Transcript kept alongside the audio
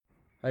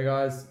Hey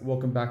guys,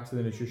 welcome back to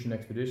the Nutrition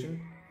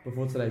Expedition.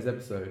 Before today's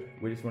episode,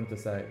 we just wanted to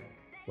say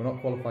we're not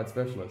qualified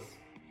specialists.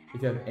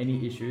 If you have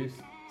any issues,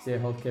 see a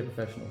healthcare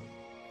professional.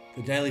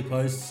 For daily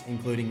posts,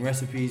 including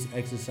recipes,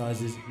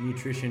 exercises,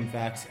 nutrition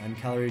facts, and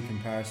calorie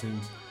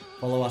comparisons,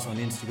 follow us on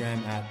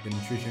Instagram at The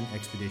Nutrition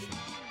Expedition.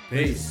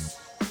 Peace.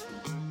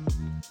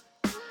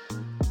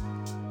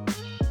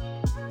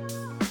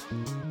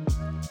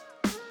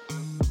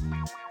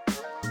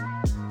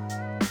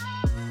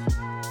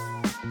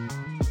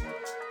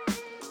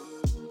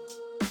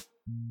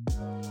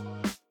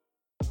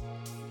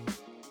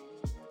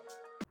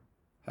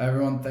 Hey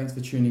everyone, thanks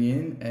for tuning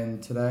in.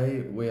 And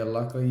today we are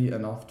lucky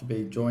enough to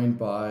be joined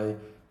by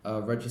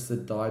a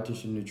registered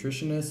dietitian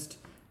nutritionist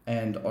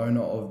and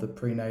owner of the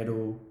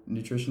prenatal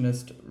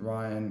nutritionist,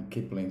 Ryann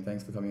Kipping.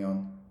 Thanks for coming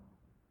on.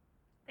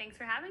 Thanks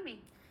for having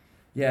me.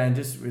 Yeah, and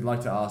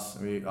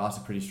we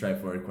ask a pretty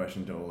straightforward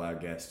question to all our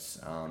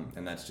guests,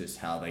 and that's just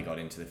how they got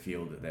into the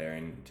field that they're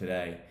in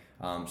today.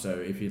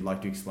 So if you'd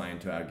like to explain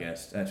to our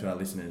to our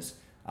listeners,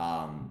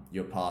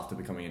 your path to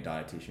becoming a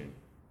dietitian.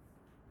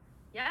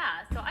 Yeah,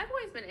 so I've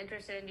always been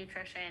interested in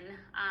nutrition,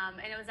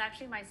 and it was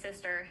actually my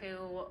sister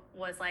who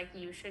was like,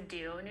 you should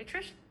do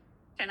nutrition.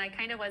 And I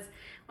kind of was,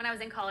 when I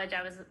was in college,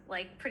 I was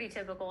like pretty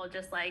typical,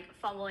 just like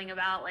fumbling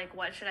about like,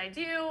 what should I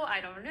do? I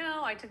don't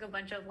know. I took a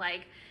bunch of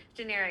like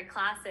generic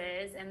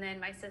classes, and then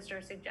my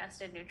sister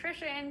suggested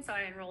nutrition. So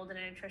I enrolled in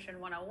a Nutrition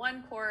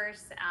 101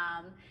 course.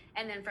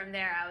 And then from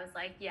there, I was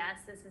like, yes,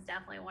 this is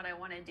definitely what I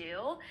want to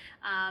do.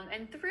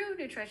 And through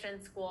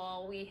nutrition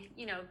school, we,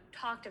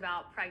 talked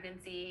about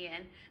pregnancy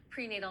and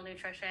prenatal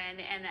nutrition.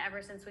 And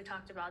ever since we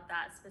talked about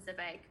that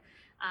specific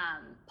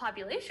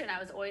population, I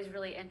was always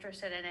really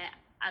interested in it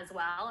as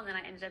well. And then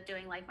I ended up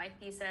doing like my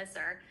thesis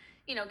or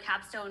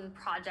capstone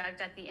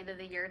project at the end of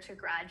the year to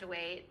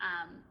graduate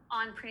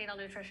on prenatal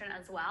nutrition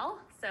as well.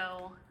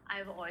 So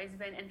I've always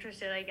been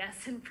interested, I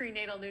guess, in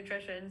prenatal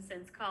nutrition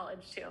since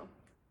college too.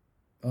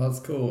 Oh,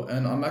 that's cool.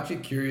 And I'm actually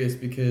curious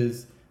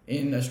because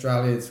in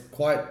Australia, it's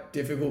quite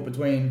difficult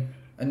between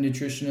a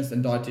nutritionist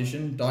and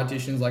dietitian.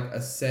 Dietitian's like a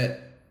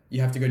set,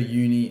 you have to go to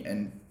uni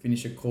and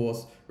finish a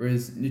course,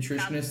 whereas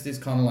nutritionist is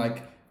kind of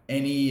like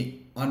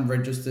any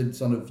unregistered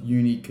sort of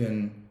uni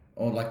can,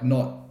 or like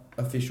not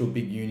official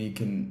big uni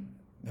can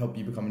help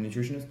you become a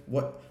nutritionist.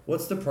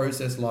 What's the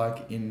process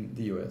like in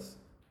the US?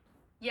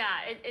 Yeah,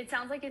 it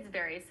sounds like it's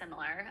very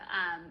similar.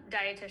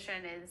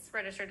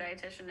 Registered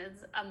dietitian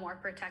is a more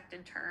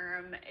protected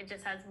term. It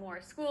just has more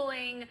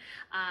schooling.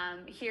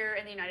 Here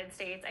in the United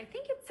States, I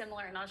think it's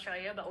similar in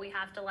Australia, but we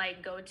have to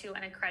like go to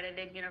an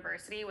accredited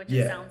university, which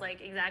sounds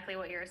like exactly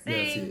what you're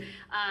saying.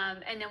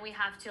 And then we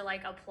have to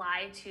like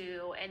apply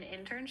to an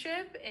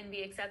internship and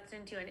be accepted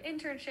into an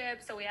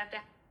internship. So we have to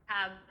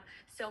have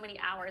so many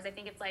hours. I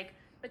think it's like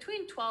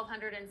between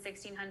 1,200 and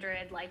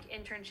 1,600 like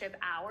internship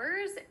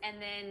hours, and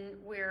then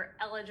we're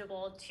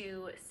eligible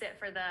to sit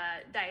for the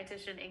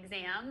dietitian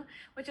exam,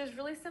 which is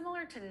really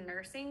similar to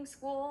nursing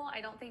school.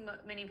 I don't think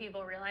many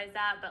people realize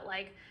that, but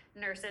like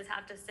nurses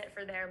have to sit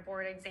for their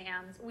board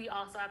exams. We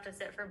also have to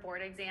sit for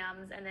board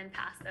exams and then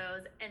pass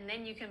those, and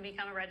then you can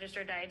become a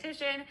registered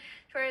dietitian.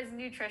 Whereas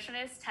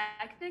nutritionists,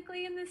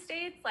 technically in the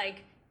States,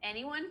 like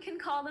anyone can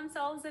call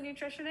themselves a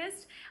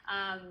nutritionist.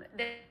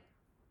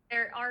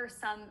 There are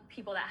some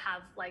people that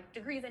have like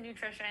degrees in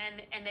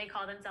nutrition and they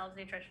call themselves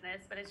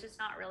nutritionists, but it's just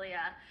not really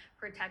a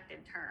protected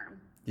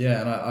term.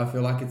 Yeah, and I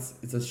feel like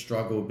it's a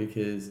struggle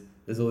because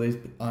there's all these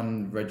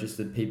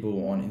unregistered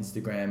people on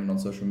Instagram and on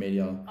social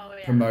media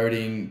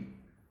promoting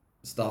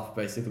stuff,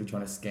 basically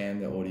trying to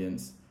scam their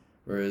audience,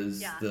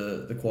 whereas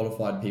the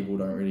qualified people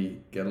don't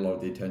really get a lot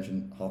of the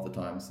attention half the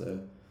time. So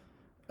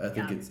I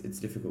think it's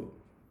difficult.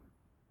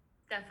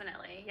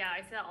 Definitely. Yeah, I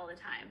see that all the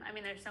time. I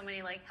mean, there's so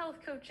many like health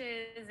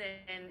coaches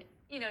and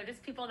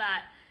just people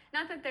that,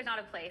 not that there's not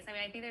a place. I mean,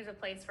 I think there's a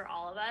place for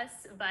all of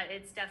us, but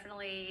it's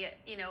definitely,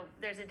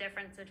 there's a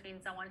difference between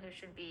someone who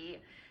should be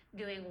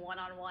doing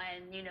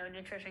one-on-one,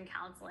 nutrition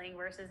counseling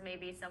versus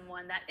maybe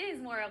someone that is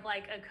more of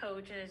like a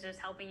coach and is just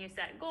helping you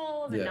set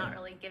goals and not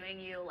really giving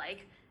you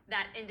like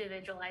that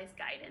individualized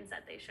guidance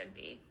that they should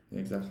be.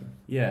 Exactly.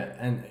 Yeah,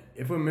 and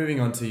if we're moving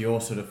on to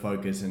your sort of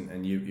focus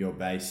and your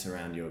base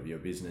around your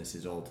business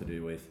is all to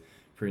do with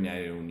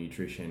prenatal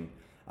nutrition.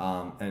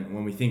 And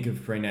when we think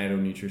of prenatal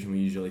nutrition, we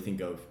usually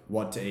think of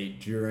what to eat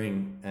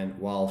during and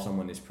while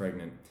someone is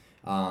pregnant.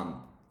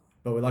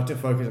 But we'd like to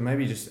focus, and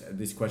maybe just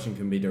this question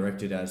can be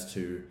directed as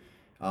to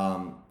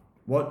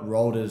what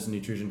role does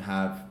nutrition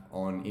have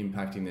on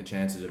impacting the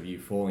chances of you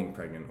falling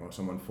pregnant or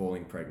someone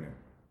falling pregnant?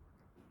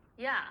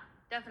 Yeah.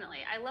 Definitely.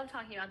 I love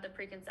talking about the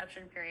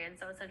preconception period.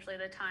 So essentially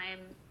the time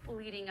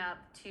leading up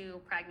to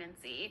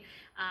pregnancy.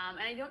 And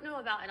I don't know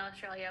about in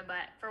Australia,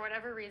 but for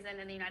whatever reason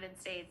in the United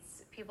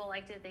States, people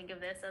like to think of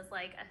this as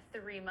like a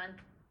 3-month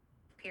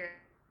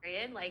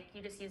period. Like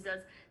you just use those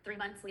 3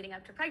 months leading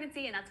up to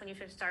pregnancy. And that's when you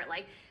should start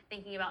like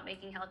thinking about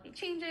making healthy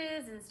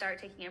changes and start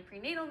taking a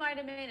prenatal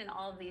vitamin and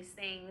all of these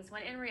things.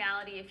 When in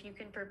reality, if you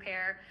can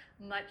prepare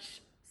much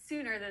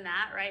sooner than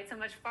that, right? So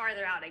much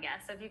farther out, I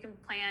guess. So if you can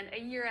plan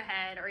a year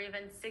ahead or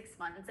even 6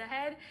 months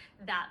ahead,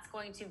 that's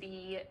going to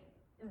be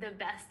the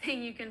best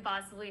thing you can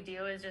possibly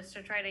do, is just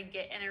to try to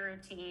get in a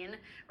routine,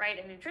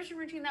 right? A nutrition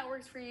routine that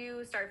works for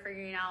you, start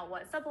figuring out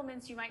what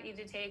supplements you might need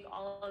to take,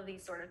 all of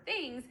these sort of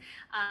things.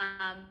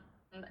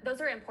 Those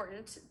are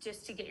important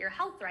just to get your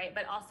health right,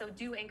 but also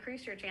do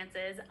increase your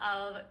chances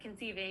of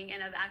conceiving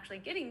and of actually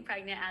getting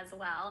pregnant as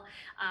well,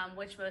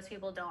 which most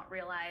people don't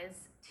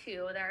realize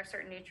too. There are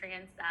certain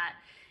nutrients that,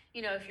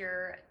 if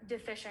you're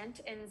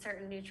deficient in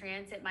certain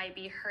nutrients, it might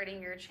be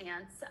hurting your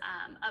chance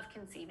of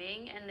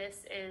conceiving. And this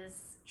is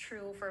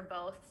true for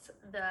both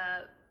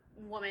the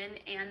woman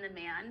and the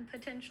man,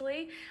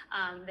 potentially.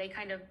 They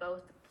kind of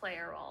both play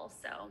a role.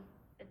 So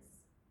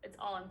it's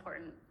all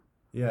important.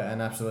 Yeah,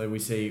 and absolutely,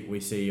 we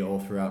see all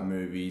throughout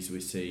movies, we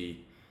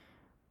see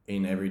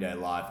in everyday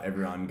life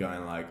everyone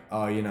going like,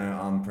 oh,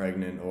 I'm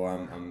pregnant, or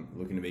I'm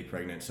looking to be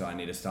pregnant, so I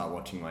need to start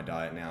watching my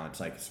diet now. It's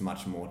like it's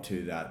much more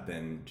to that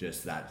than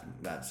just that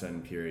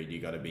certain period. You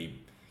got to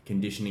be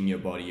conditioning your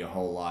body your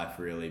whole life,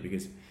 really,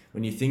 because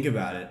when you think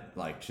about it,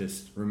 like,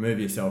 just remove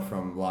yourself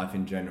from life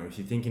in general. If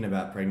you're thinking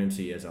about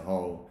pregnancy as a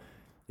whole,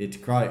 it's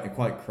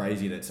quite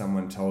crazy that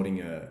someone's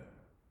holding a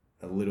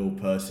little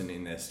person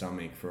in their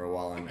stomach for a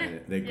while, and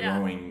they're Yeah.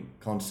 growing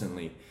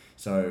constantly.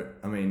 So,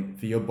 I mean,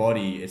 for your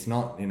body, it's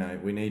not,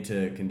 we need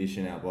to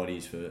condition our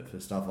bodies for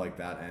stuff like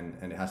that,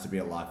 and it has to be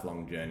a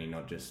lifelong journey,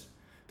 not just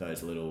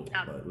those little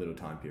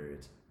time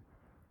periods.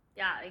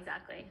 Yeah,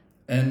 exactly.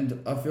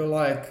 And I feel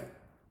like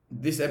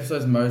this episode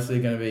is mostly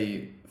going to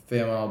be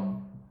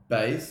female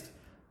based,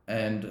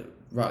 and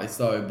rightly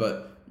so,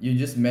 but you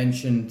just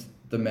mentioned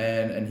the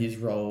man and his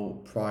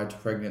role prior to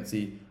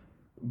pregnancy.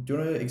 Do you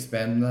want to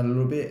expand on that a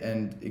little bit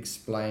and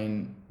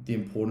explain the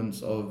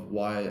importance of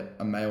why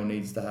a male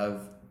needs to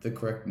have the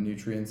correct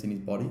nutrients in his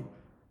body?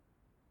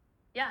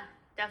 Yeah,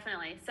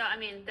 definitely. So, I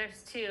mean,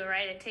 there's two,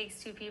 right? It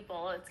takes two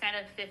people. It's kind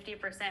of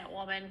 50%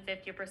 woman,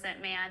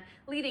 50% man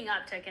leading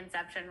up to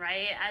conception,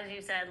 right? As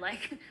you said,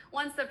 like,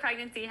 once the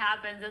pregnancy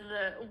happens and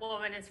the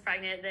woman is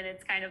pregnant, then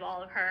it's kind of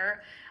all of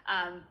her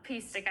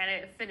piece to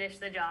kind of finish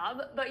the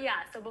job. But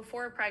yeah, so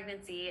before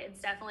pregnancy,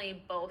 it's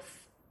definitely both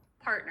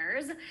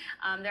partners.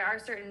 There are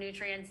certain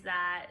nutrients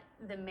that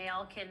the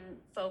male can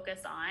focus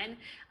on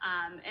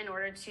in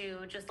order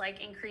to just like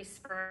increase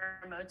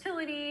sperm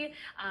motility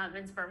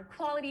and sperm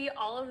quality.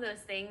 All of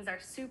those things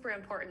are super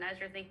important as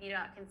you're thinking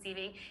about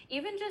conceiving.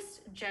 Even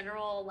just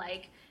general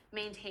like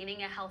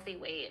maintaining a healthy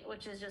weight,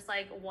 which is just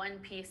like one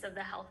piece of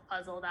the health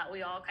puzzle that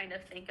we all kind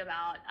of think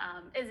about,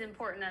 is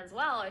important as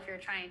well if you're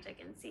trying to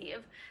conceive.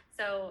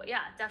 So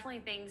yeah, definitely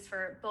things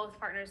for both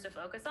partners to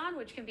focus on,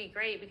 which can be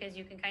great because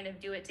you can kind of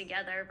do it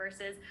together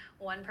versus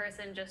one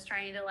person just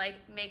trying to like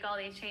make all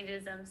these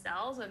changes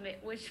themselves,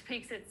 which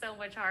makes it so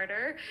much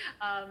harder,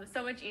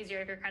 so much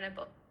easier if you're kind of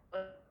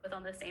both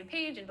on the same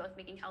page and both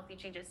making healthy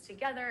changes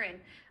together and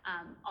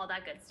all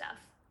that good stuff.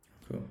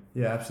 Cool.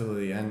 Yeah,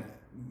 absolutely. And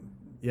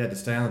yeah, to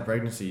stay on the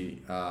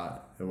pregnancy,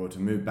 or to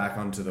move back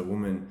onto the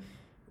woman,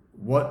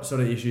 what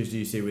sort of issues do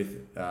you see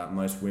with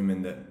most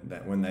women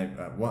that when they,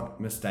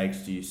 what mistakes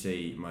do you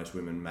see most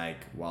women make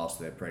whilst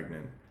they're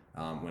pregnant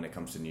when it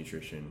comes to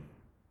nutrition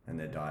and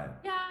their diet?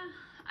 Yeah,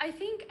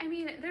 I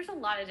mean, there's a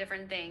lot of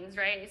different things,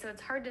 right? So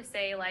it's hard to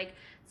say like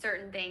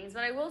certain things,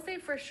 but I will say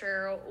for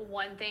sure,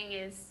 one thing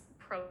is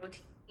protein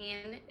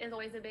is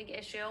always a big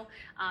issue.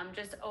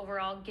 Just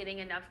overall getting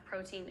enough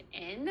protein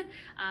in.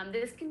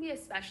 This can be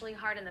especially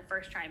hard in the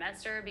first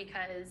trimester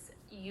because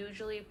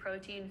usually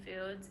protein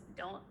foods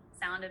don't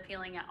sound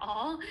appealing at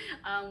all.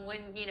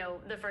 When,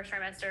 the first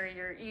trimester,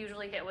 you're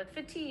usually hit with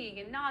fatigue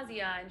and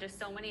nausea and just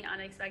so many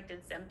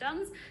unexpected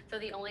symptoms. So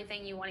the only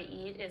thing you want to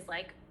eat is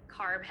like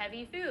carb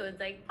heavy foods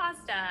like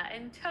pasta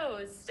and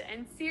toast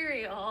and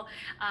cereal.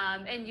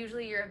 And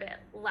usually you're a bit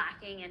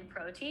lacking in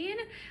protein.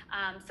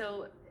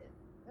 So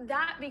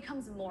that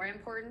becomes more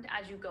important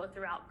as you go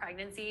throughout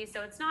pregnancy.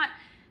 So it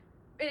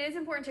is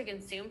important to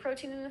consume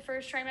protein in the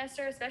first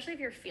trimester, especially if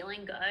you're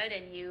feeling good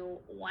and you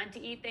want to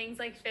eat things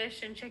like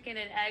fish and chicken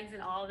and eggs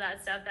and all of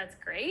that stuff. That's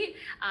great.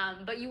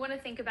 But you want to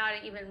think about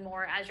it even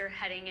more as you're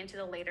heading into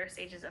the later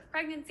stages of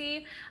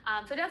pregnancy.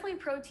 So definitely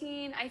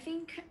protein. I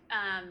think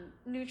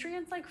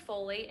nutrients like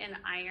folate and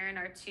iron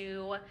are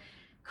two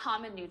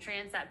common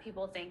nutrients that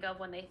people think of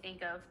when they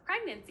think of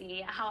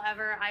pregnancy.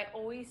 However, I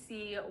always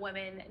see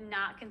women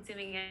not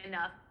consuming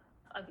enough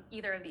of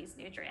either of these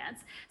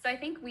nutrients. So I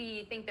think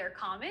we think they're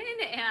common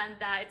and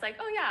that it's like,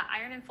 oh yeah,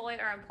 iron and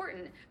folate are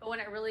important. But when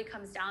it really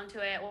comes down to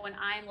it, when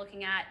I'm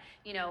looking at,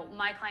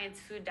 my clients'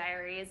 food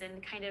diaries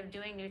and kind of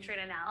doing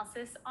nutrient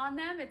analysis on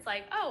them, it's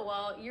like, oh,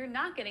 well, you're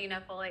not getting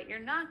enough folate, you're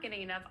not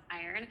getting enough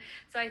iron.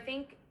 So I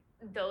think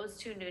those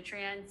two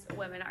nutrients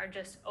women are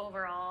just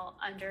overall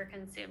under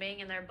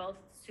consuming, and they're both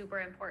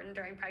super important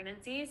during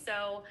pregnancy.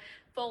 So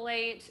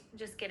folate,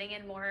 just getting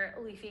in more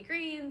leafy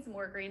greens,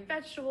 more green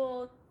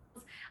vegetables,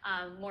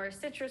 more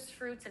citrus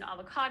fruits and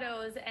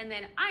avocados. And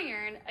then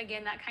iron,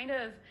 again, that kind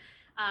of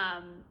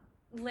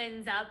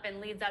lends up and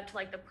leads up to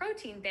like the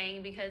protein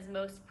thing, because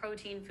most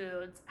protein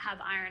foods have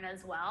iron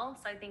as well.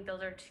 So I think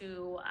those are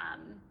two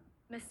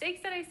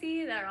mistakes that I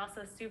see that are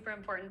also super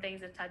important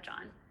things to touch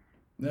on.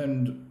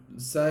 And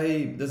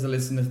say there's a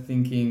listener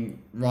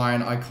thinking,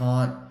 Ryan,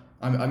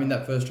 I'm in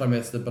that first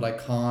trimester, but I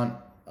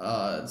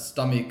can't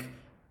stomach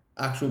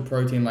actual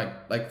protein,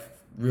 like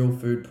real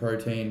food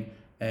protein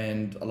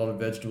and a lot of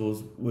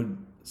vegetables. Would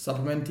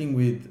supplementing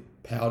with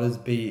powders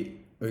be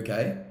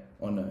okay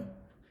or no?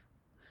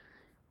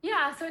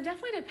 Yeah, so it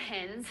definitely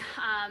depends.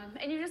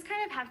 And you just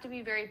kind of have to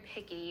be very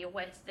picky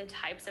with the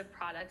types of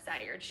products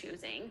that you're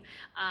choosing.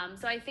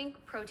 So I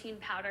think protein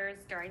powders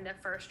during the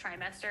first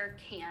trimester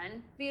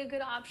can be a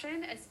good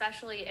option,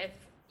 especially if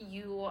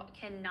you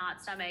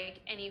cannot stomach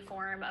any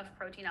form of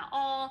protein at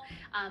all,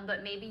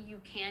 but maybe you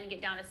can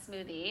get down a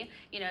smoothie,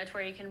 to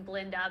where you can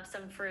blend up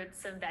some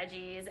fruits, some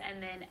veggies,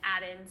 and then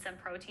add in some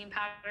protein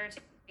powder to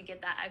get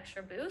that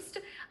extra boost.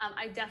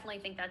 I definitely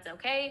think that's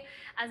okay.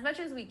 As much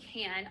as we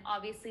can,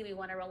 obviously we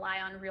want to rely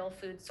on real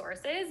food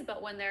sources,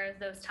 but when there's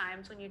those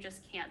times when you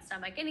just can't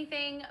stomach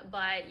anything,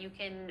 but you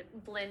can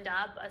blend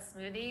up a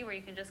smoothie where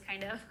you can just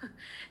kind of,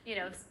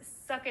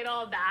 suck it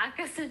all back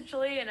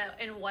essentially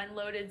in one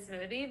loaded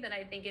smoothie, then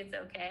I think it's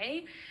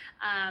okay.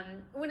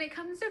 When it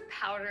comes to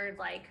powdered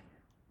like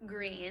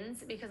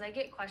greens, because I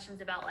get questions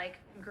about like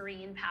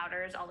green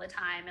powders all the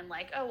time and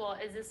like, oh, well,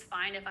 is this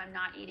fine if I'm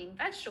not eating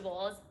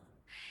vegetables?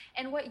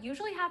 And what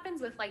usually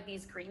happens with like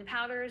these green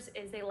powders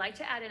is they like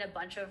to add in a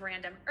bunch of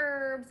random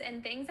herbs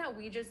and things that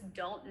we just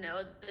don't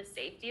know the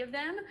safety of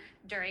them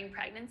during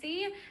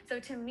pregnancy. So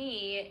to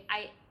me,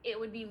 it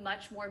would be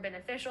much more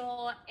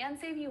beneficial and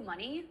save you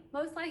money,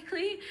 most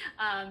likely,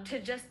 to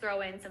just throw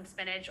in some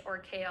spinach or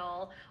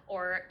kale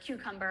or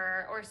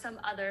cucumber or some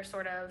other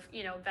sort of,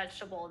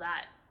 vegetable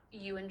that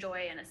you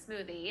enjoy in a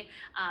smoothie,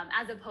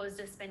 as opposed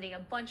to spending a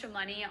bunch of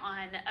money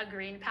on a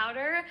green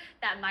powder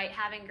that might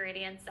have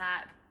ingredients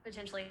that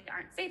potentially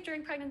aren't safe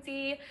during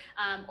pregnancy,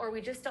 or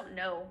we just don't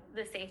know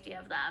the safety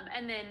of them.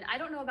 And then I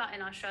don't know about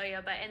in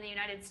Australia, but in the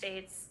United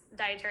States,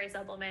 dietary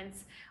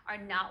supplements are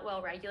not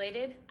well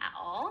regulated at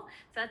all.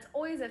 So that's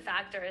always a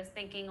factor, is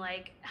thinking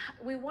like,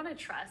 we want to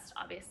trust,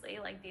 obviously,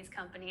 like these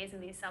companies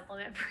and these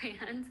supplement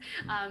brands,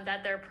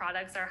 that their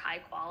products are high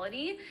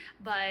quality,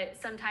 but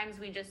sometimes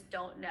we just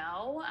don't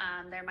know.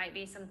 There might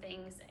be some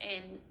things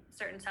in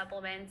certain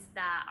supplements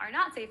that are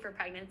not safe for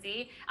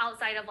pregnancy,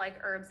 outside of like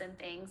herbs and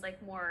things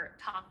like more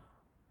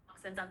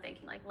toxins. I'm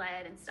thinking like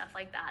lead and stuff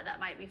like that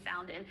might be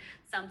found in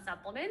some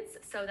supplements.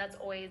 So that's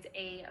always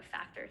a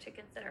factor to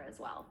consider as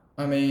well.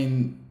 I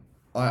mean,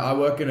 I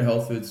work in a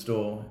health food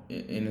store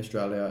in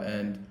Australia,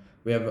 and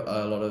we have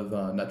a lot of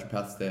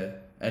naturopaths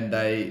there, and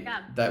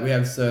that we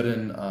have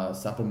certain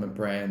supplement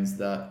brands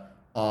that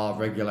are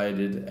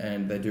regulated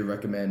and they do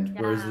recommend.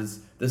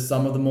 Whereas there's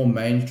some of the more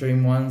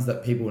mainstream ones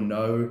that people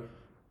know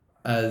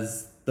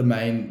as the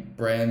main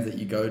brands that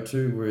you go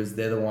to, whereas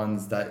they're the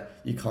ones that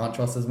you can't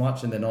trust as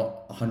much and they're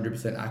not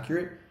 100%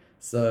 accurate.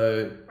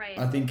 So Right.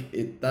 I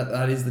think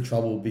that is the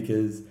trouble,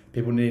 because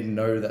people need to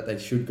know that they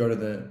should go to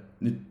the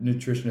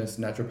nutritionist,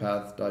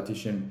 naturopath,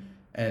 dietitian,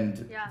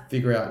 and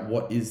figure out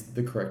what is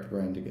the correct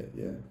brand to get.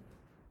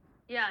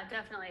 Yeah,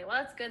 definitely.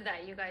 Well, it's good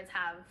that you guys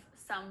have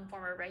some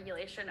form of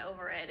regulation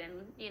over it,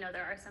 and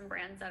there are some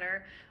brands that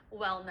are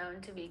well known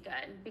to be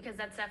good, because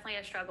that's definitely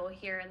a struggle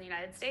here in the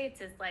United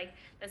States. Is like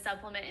the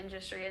supplement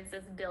industry is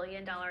this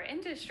billion-dollar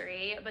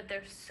industry, but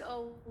there's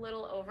so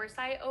little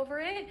oversight over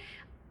it.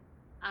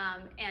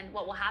 And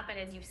what will happen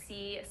is you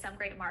see some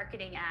great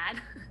marketing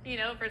ad,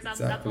 for some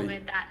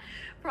supplement that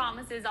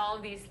promises all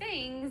of these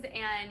things,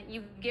 and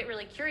you get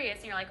really curious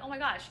and you're like, oh my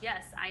gosh,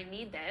 yes, I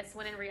need this.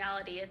 When in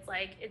reality, it's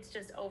like, it's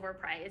just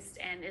overpriced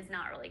and is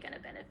not really going to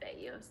benefit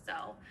you.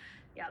 So,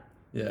 yep.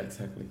 Yeah,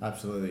 exactly.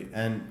 Absolutely.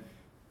 And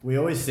we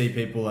always see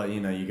people that,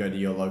 you go to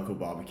your local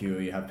barbecue,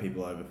 or you have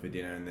people over for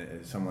dinner,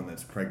 and someone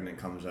that's pregnant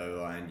comes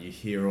over, and you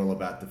hear all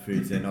about the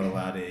foods they're not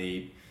allowed to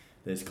eat.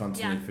 There's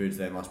constantly foods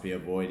they must be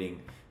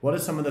avoiding. What are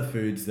some of the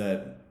foods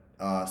that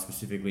are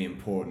specifically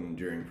important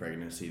during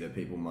pregnancy that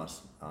people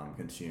must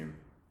consume?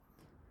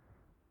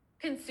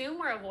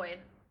 Consume or avoid?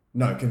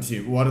 No,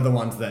 consume. What are the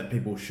ones that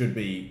people should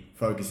be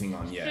focusing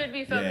on? Should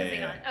be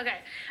focusing on. Okay.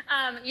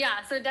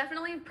 So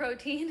definitely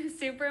protein is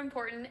super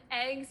important.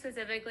 Eggs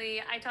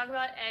specifically. I talk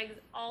about eggs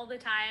all the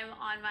time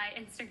on my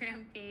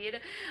Instagram feed.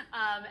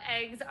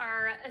 Eggs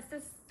are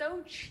just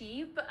so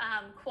cheap,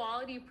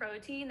 quality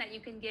protein that you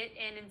can get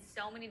in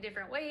so many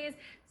different ways,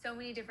 so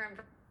many different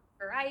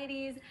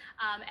varieties.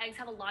 Eggs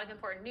have a lot of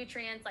important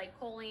nutrients like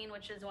choline,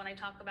 which is one I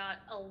talk about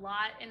a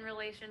lot in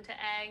relation to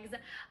eggs.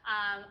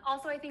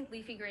 Also, I think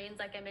leafy greens,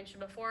 like I mentioned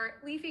before,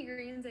 leafy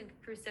greens and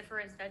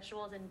cruciferous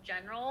vegetables in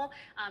general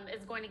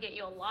is going to get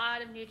you a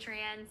lot of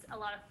nutrients, a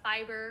lot of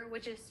fiber,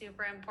 which is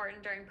super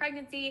important during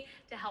pregnancy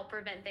to help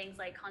prevent things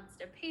like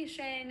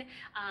constipation,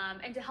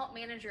 and to help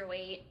manage your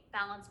weight,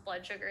 balance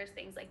blood sugars,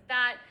 things like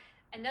that.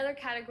 Another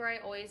category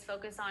I always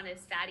focus on is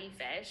fatty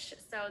fish.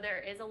 So there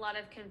is a lot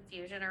of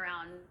confusion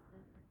around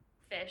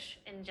fish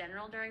in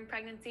general during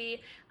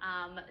pregnancy.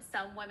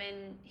 Some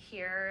women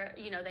here,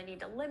 they need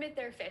to limit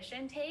their fish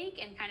intake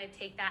and kind of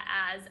take that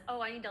as,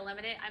 oh, I need to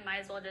limit it, I might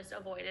as well just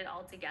avoid it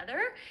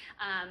altogether.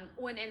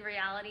 When in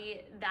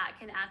reality, that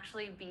can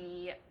actually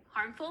be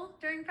harmful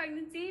during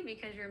pregnancy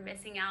because you're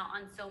missing out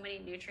on so many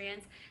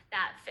nutrients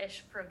that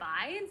fish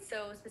provides.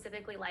 So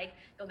specifically like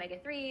the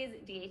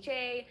omega-3s,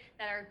 DHA,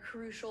 that are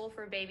crucial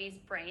for baby's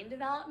brain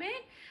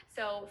development.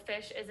 So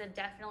fish is a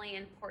definitely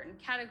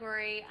important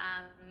category.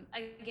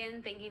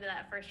 Again, thinking to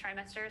that first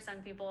trimester, some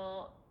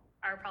people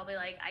are probably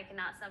like, I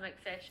cannot stomach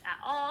fish at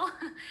all,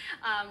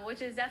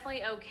 which is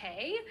definitely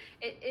okay.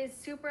 It is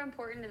super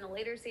important in the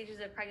later stages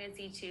of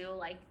pregnancy too.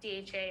 Like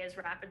DHA is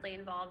rapidly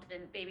involved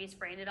in baby's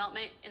brain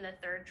development in the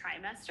 3rd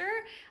trimester.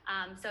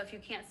 So if you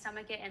can't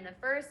stomach it in the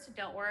first,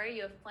 don't worry,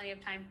 you have plenty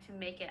of time to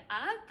make it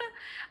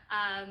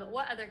up.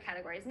 What other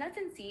categories? Nuts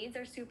and seeds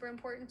are super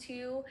important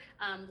too.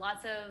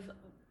 Lots of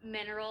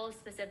minerals,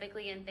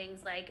 specifically in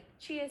things like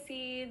chia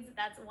seeds.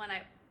 That's one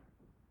I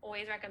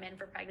always recommend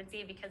for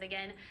pregnancy because,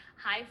 again,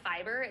 high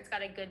fiber, it's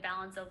got a good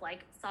balance of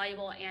like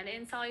soluble and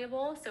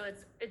insoluble, so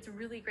it's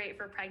really great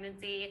for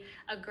pregnancy.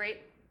 A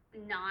great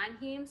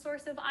non-heme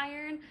source of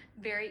iron,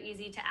 very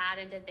easy to add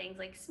into things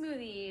like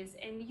smoothies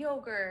and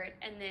yogurt.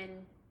 And then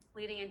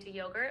leading into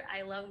yogurt,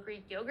 I love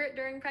Greek yogurt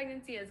during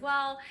pregnancy as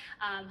well.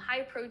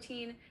 High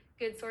protein,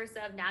 good source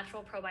of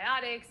natural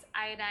probiotics,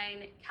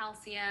 iodine,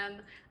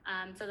 calcium,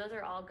 so those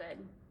are all good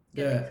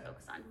things to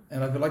focus on.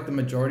 And I feel like the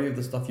majority of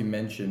the stuff you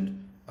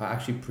mentioned are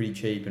actually pretty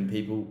cheap, and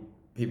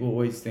people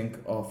always think,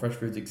 oh, fresh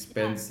food's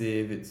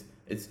expensive,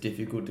 it's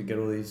difficult to get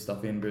all these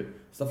stuff in, but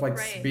stuff like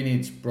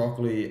spinach,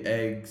 broccoli,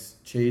 eggs,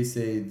 chia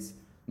seeds,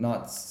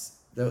 nuts,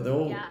 they're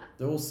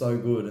all so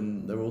good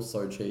and they're all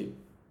so cheap.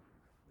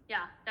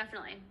 Yeah,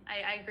 definitely.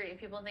 I agree.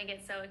 People think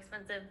it's so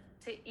expensive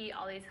to eat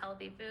all these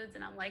healthy foods,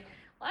 and I'm like,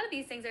 a lot of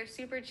these things are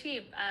super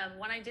cheap.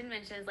 One I didn't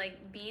mention is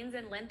like beans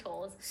and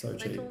lentils. So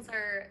cheap. Lentils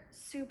are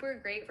super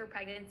great for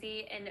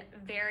pregnancy and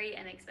very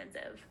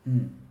inexpensive.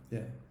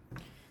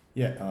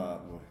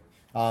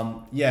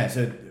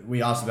 So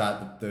we asked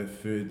about the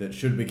food that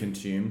should be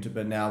consumed,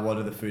 but now what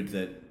are the foods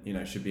that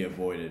should be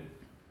avoided?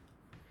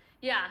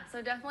 Yeah,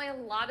 so definitely a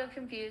lot of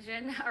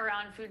confusion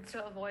around foods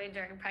to avoid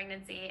during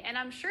pregnancy, and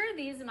I'm sure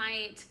these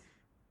might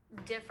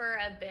differ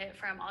a bit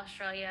from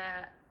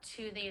Australia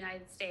to the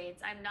United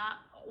States. I'm not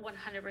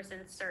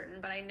 100% certain,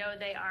 but I know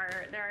there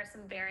are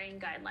some varying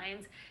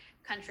guidelines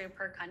country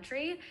per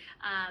country.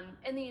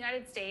 In the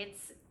United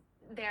States,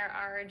 there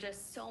are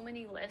just so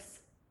many lists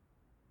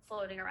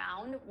floating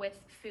around with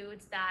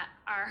foods that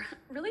are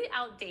really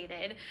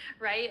outdated,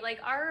 right? Like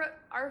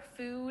our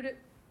food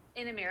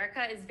in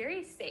America is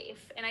very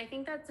safe, and I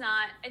think that's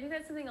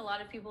something a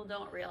lot of people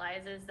don't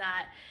realize, is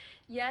that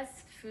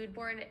yes,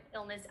 foodborne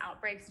illness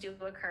outbreaks do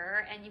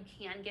occur and you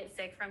can get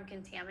sick from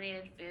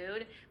contaminated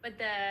food, but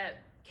the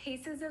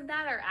cases of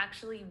that are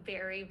actually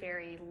very,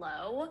 very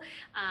low.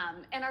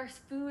 And our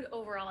food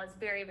overall is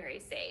very, very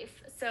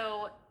safe.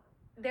 So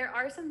there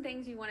are some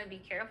things you want to be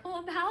careful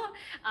about.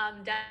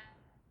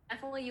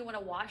 Definitely you want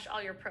to wash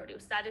all your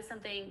produce. That is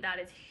something that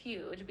is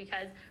huge,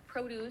 because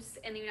produce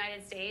in the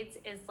United States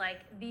is like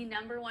the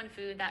 #1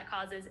 food that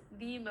causes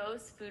the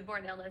most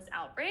foodborne illness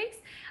outbreaks,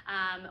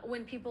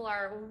 when people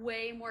are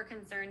way more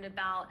concerned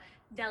about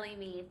deli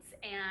meats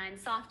and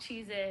soft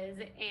cheeses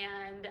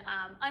and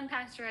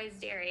unpasteurized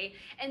dairy.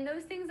 And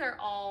those things are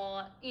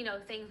all,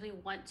 things we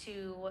want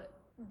to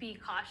be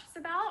cautious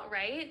about,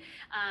 right?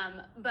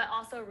 But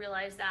also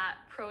realize that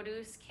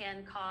produce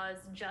can cause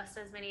just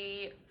as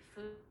many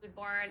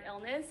foodborne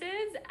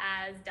illnesses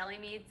as deli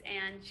meats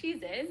and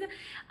cheeses.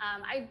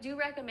 I do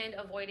recommend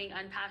avoiding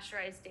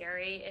unpasteurized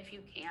dairy if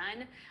you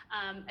can.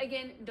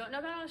 Again, don't know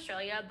about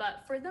Australia,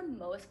 but for the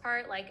most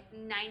part, like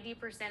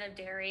 90% of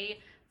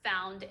dairy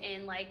found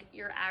in like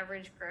your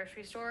average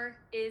grocery store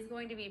is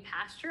going to be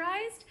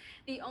pasteurized.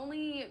 The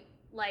only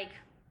like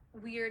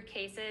weird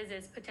cases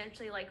is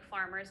potentially like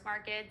farmers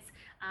markets.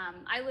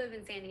 I live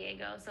in San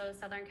Diego, so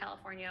Southern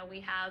California,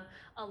 we have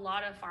a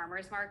lot of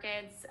farmers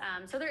markets.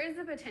 So there is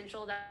the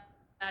potential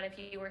that if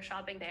you were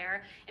shopping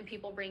there and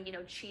people bring,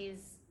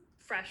 cheese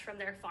fresh from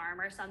their farm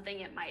or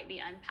something, it might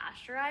be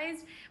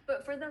unpasteurized.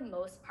 But for the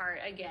most part,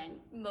 again,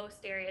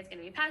 most dairy is going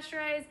to be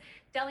pasteurized.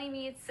 Deli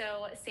meats,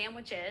 so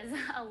sandwiches,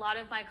 a lot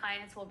of my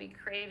clients will be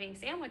craving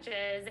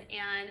sandwiches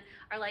and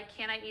are like,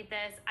 can I eat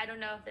this? I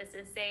don't know if this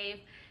is safe.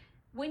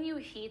 When you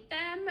heat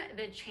them,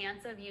 the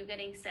chance of you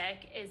getting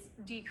sick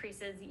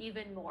decreases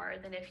even more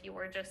than if you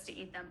were just to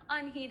eat them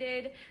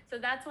unheated. So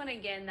that's when,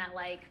 again, that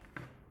like,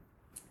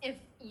 if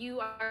you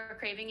are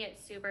craving it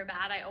super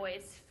bad, I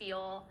always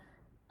feel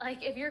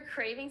like if you're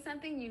craving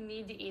something, you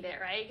need to eat it,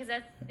 right?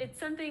 Because it's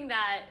something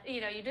that,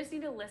 you just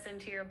need to listen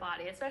to your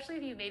body, especially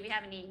if you maybe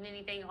haven't eaten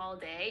anything all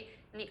day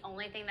and the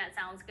only thing that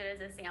sounds good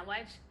is a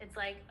sandwich. It's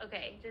like,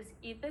 okay, just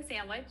eat the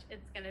sandwich.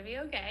 It's going to be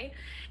okay.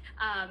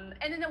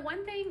 And then the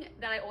one thing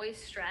that I always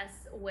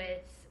stress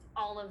with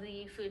all of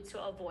the foods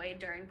to avoid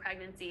during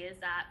pregnancy is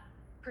that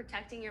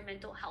protecting your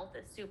mental health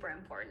is super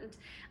important,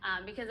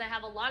 because I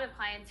have a lot of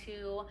clients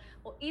who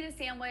will eat a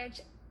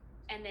sandwich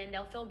and then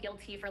they'll feel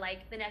guilty for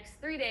like the next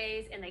 3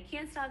 days and they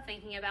can't stop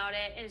thinking about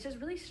it, and it's just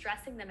really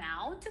stressing them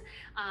out.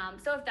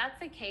 So if that's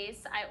the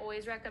case, I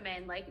always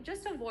recommend like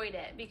just avoid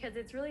it, because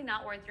it's really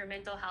not worth your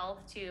mental health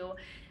to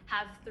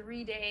have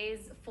 3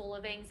 days full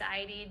of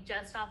anxiety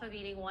just off of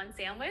eating one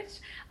sandwich.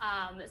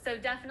 So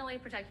definitely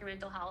protect your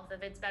mental health.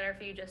 If it's better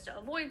for you just to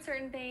avoid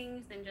certain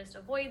things, then just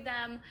avoid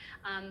them.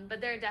 But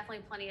there are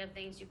definitely plenty of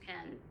things you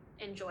can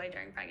enjoy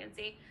during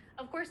pregnancy.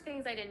 Of course,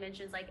 things I didn't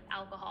mention is like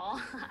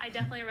alcohol. I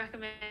definitely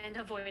recommend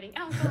avoiding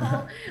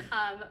alcohol.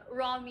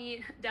 Raw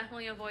meat,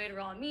 definitely avoid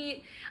raw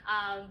meat.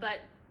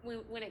 But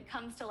when it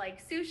comes to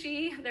like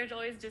sushi, there's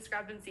always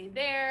discrepancy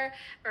there.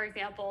 For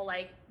example,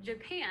 like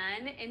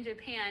in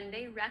Japan,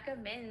 they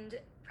recommend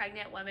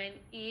pregnant women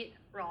eat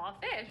raw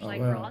fish,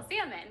 raw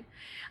salmon.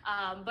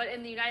 But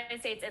in the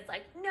United States, it's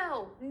like,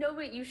 no,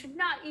 you should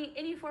not eat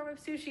any form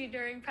of sushi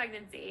during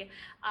pregnancy.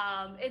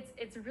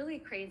 It's really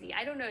crazy.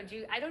 I don't know.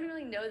 I don't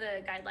really know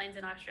the guidelines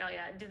in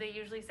Australia. Do they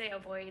usually say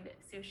avoid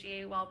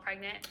sushi while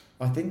pregnant?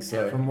 I think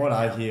so. From what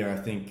I hear, I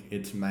think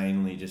it's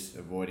mainly just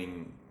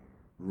avoiding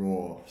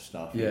raw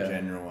stuff in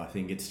general. I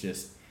think it's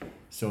just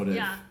sort of,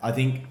 I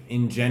think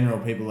in general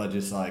people are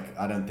just like,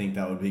 I don't think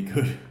that would be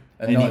good.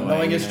 And anyway,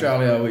 knowing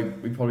Australia,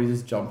 we probably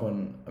just jump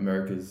on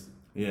America's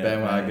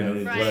bandwagon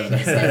of whatever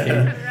they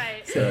say.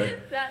 Right. So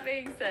that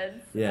makes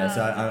sense. Yeah,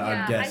 so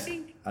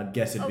I'd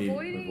guess it'd be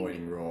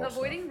avoiding raw.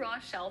 Avoiding raw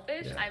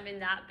shellfish. Yeah. I'm in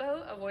that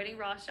boat. Avoiding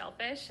raw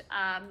shellfish.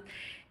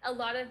 A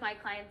lot of my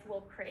clients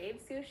will crave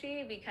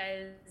sushi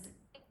because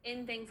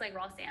in things like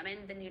raw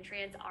salmon, the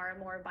nutrients are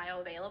more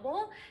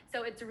bioavailable.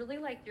 So it's really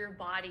like your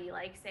body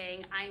like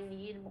saying, I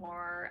need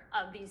more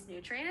of these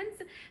nutrients.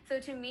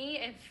 So to me,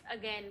 if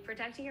again,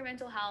 protecting your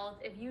mental health,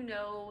 if you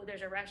know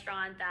there's a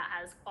restaurant that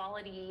has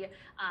quality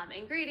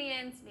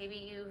ingredients, maybe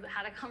you've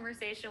had a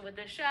conversation with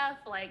the chef,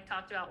 like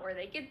talked about where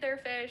they get their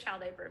fish, how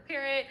they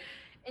prepare it,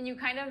 and you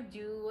kind of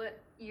do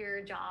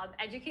your job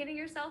educating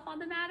yourself on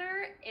the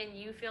matter, and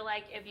you feel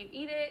like if you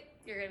eat it,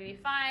 you're going to be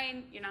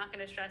fine, you're not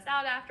going to stress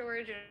out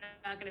afterwards, you're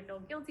not going to feel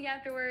guilty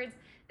afterwards,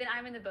 then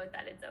I'm in the boat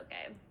that it's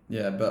okay.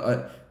 Yeah,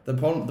 but the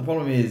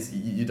problem is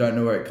you don't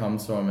know where it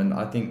comes from, and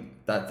I think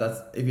that's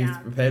if it's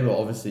prepared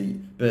well, obviously,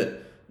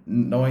 but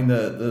knowing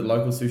the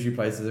local sushi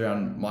places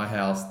around my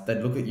house,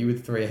 they'd look at you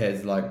with 3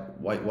 heads like,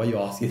 why are you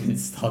asking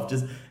this stuff?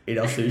 Just eat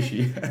our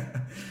sushi.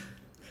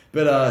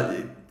 But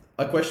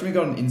a question we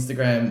got on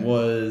Instagram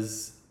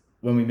was,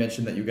 when we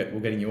mentioned that we're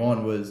getting you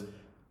on, was,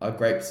 are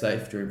grapes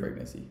safe during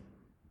pregnancy?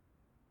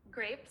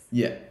 Grapes?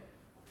 Yeah.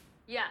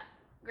 Yeah,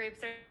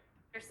 grapes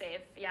are safe.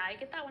 Yeah, I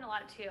get that one a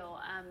lot too.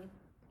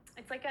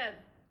 It's like a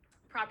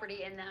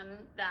property in them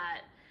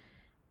that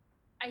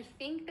I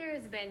think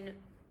there's been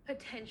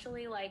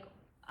potentially like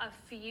a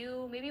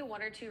few, maybe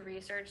 1 or 2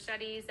 research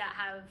studies that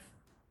have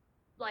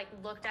like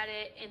looked at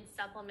it in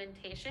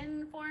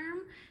supplementation form,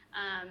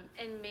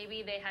 and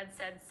maybe they had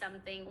said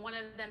something, one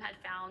of them had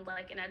found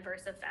like an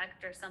adverse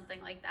effect or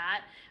something like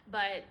that.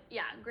 But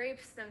yeah,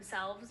 grapes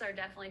themselves are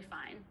definitely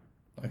fine.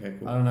 Okay,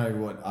 cool. I don't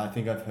know I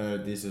think I've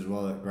heard this as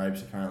well, that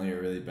grapes apparently are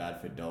really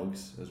bad for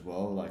dogs as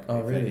well. Like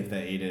if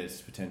they eat it,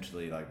 it's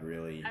potentially like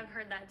really, I've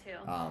heard that too.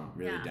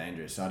 Really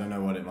dangerous. So I don't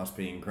know what it must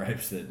be in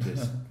grapes that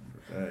just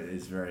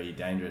is very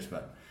dangerous,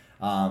 but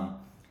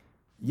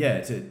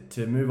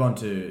to move on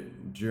to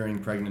during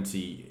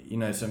pregnancy, you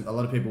know, a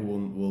lot of people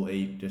will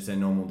eat just their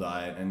normal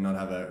diet and not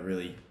have a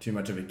really too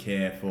much of a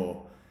care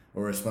for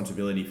or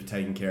responsibility for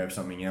taking care of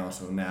something else.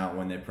 Well, now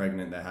when they're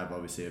pregnant, they have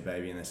obviously a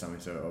baby in their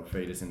stomach, or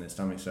fetus in their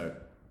stomach. So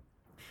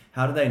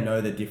how do they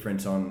know the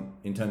difference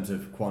in terms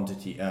of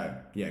quantity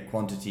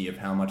of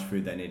how much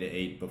food they need to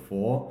eat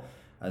before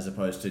as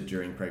opposed to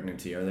during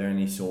pregnancy? Are there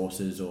any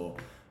sources or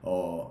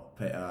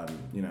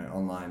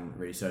online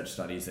research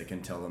studies that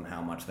can tell them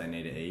how much they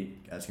need to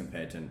eat as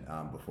compared to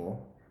before?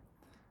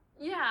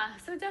 Yeah,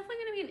 so definitely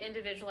going to be an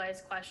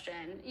individualized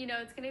question. You know,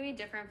 it's going to be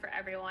different for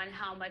everyone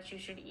how much you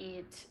should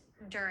eat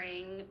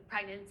during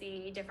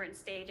pregnancy, different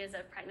stages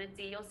of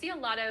pregnancy. You'll see a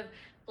lot of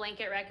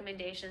blanket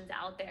recommendations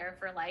out there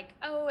for like,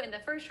 in the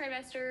first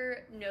trimester,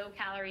 no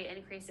calorie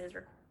increases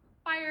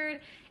required.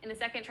 In the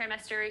second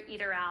trimester,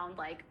 eat around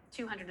like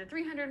 200 to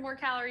 300 more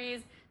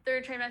calories.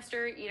 Third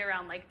trimester, eat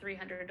around like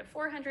 300 to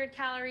 400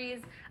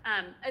 calories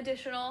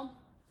additional.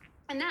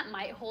 And that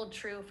might hold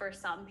true for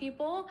some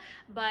people,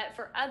 but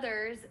for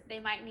others,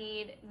 you might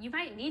need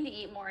to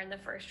eat more in the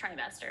first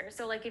trimester.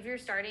 So like if you're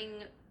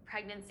starting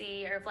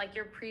pregnancy, or if like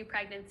your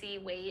pre-pregnancy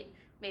weight,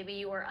 maybe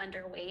you are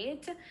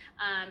underweight,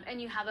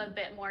 and you have a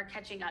bit more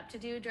catching up to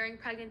do during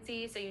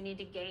pregnancy, so you need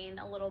to gain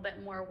a little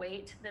bit more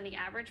weight than the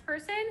average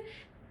person,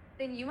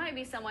 then you might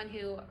be someone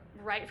who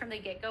right from the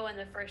get-go in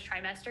the first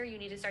trimester, you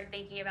need to start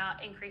thinking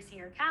about increasing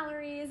your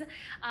calories,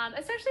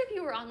 especially if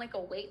you were on like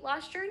a weight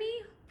loss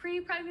journey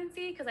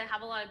pre-pregnancy, because I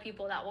have a lot of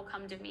people that will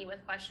come to me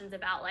with questions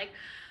about like,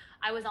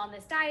 I was on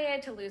this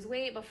diet to lose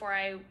weight before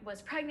I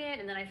was pregnant,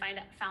 and then I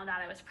found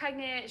out I was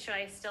pregnant. Should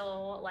I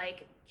still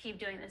like keep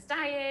doing this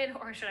diet,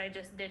 or should I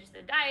just ditch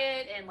the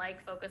diet and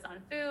like focus on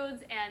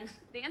foods? And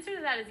the answer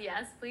to that is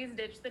yes, please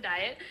ditch the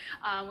diet.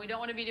 We don't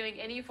want to be doing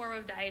any form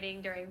of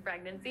dieting during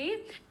pregnancy.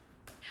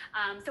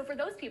 So for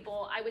those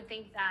people, I would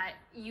think that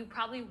you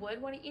probably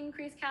would want to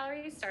increase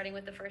calories starting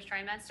with the first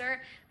trimester,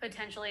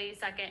 potentially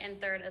second and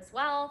third as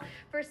well.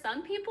 For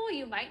some people,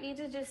 you might need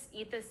to just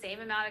eat the same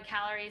amount of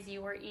calories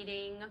you were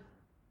eating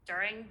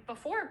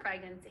before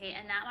pregnancy,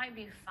 and that might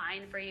be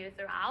fine for you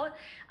throughout.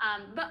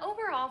 But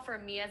overall, for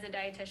me as a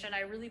dietitian,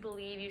 I really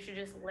believe you should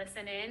just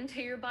listen in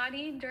to your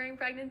body during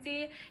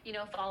pregnancy,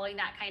 following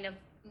that kind of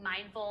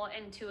mindful,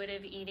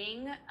 intuitive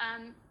eating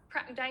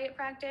diet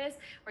practice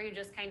where you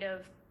just kind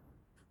of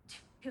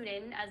tune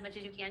in as much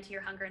as you can to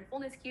your hunger and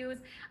fullness cues.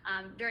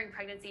 During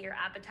pregnancy, your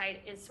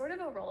appetite is sort of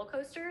a roller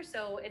coaster,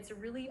 so it's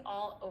really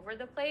all over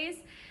the place.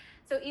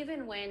 So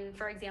even when,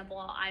 for example,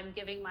 I'm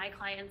giving my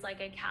clients like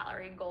a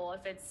calorie goal,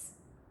 if it's,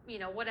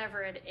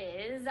 whatever it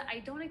is, I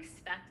don't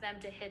expect them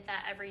to hit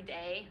that every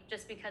day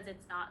just because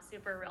it's not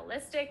super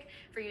realistic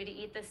for you to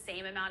eat the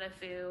same amount of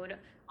food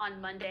on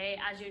Monday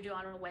as you do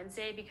on a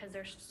Wednesday because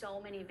there's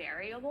so many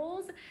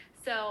variables.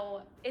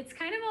 So it's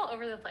kind of all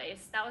over the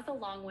place. That was a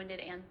long-winded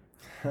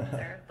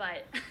answer,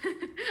 but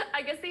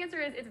I guess the answer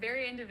is it's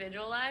very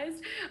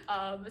individualized.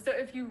 So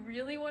if you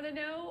really want to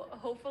know,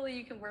 hopefully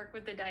you can work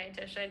with the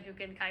dietitian who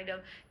can kind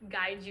of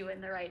guide you in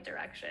the right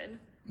direction.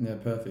 Yeah,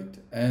 perfect.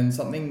 And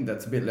something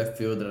that's a bit left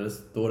field that I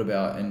just thought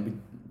about, and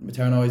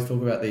Mateo and I always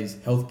talk about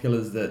these health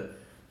pillars that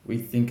we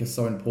think are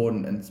so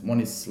important, and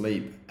one is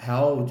sleep.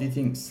 How do you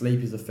think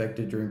sleep is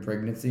affected during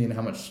pregnancy, and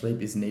how much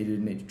sleep is needed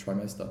in each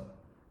trimester?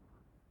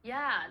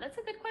 Yeah, that's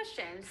a good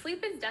question.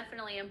 Sleep is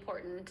definitely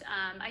important.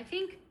 I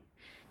think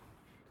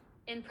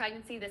in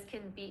pregnancy, the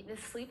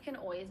sleep can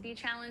always be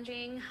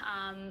challenging.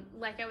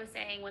 Like I was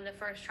saying, when the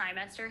first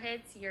trimester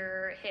hits,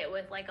 you're hit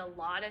with like a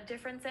lot of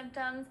different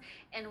symptoms.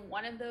 And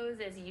one of those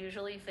is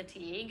usually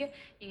fatigue.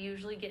 You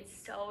usually get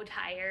so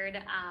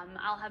tired.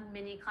 I'll have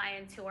many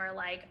clients who are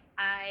like,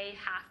 I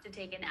have to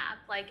take a nap.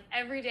 Like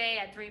every day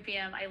at 3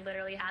 p.m., I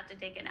literally have to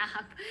take a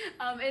nap.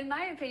 In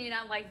my opinion,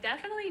 I'm like,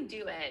 definitely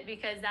do it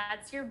because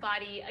that's your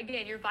body.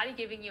 Again, your body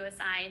giving you a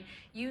sign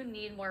you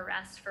need more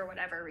rest for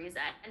whatever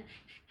reason.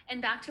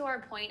 And back to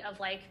our point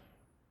of like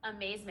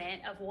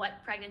amazement of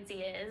what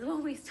pregnancy is,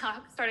 when we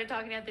started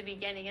talking at the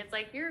beginning, it's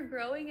like you're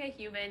growing a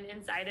human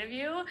inside of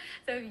you.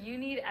 So if you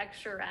need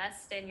extra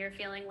rest and you're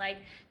feeling like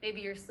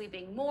maybe you're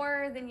sleeping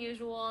more than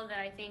usual, then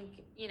I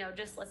think,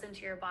 just listen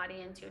to your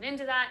body and tune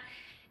into that.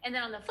 And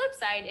then on the flip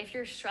side, if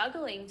you're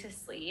struggling to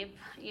sleep,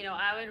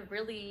 I would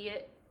really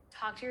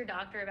talk to your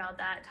doctor about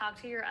that,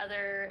 talk to your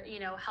other,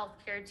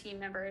 healthcare team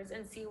members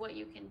and see what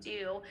you can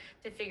do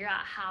to figure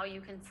out how you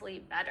can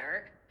sleep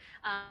better.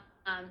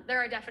 There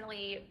are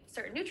definitely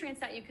certain nutrients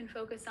that you can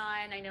focus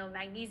on. I know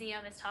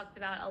magnesium is talked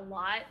about a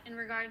lot in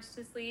regards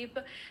to sleep.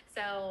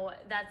 So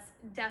that's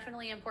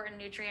definitely an important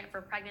nutrient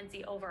for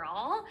pregnancy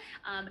overall.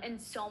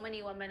 And so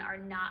many women are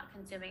not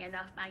consuming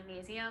enough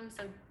magnesium.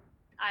 So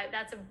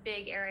that's a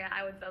big area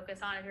I would focus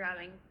on if you're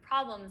having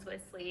problems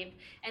with sleep.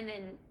 And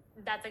then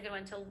that's a good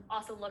one to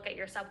also look at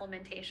your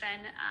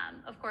supplementation.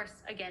 Of course,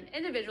 again,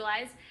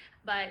 individualized,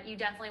 but you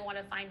definitely want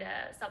to find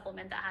a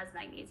supplement that has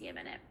magnesium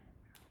in it.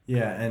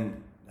 Yeah,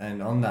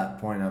 and on that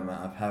point,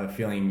 I have a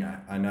feeling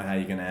I know how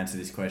you're going to answer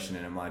this question,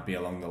 and it might be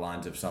along the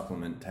lines of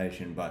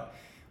supplementation. But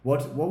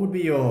what would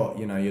be your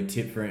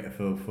tip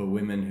for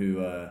women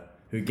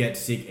who get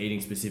sick eating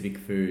specific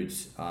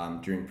foods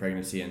during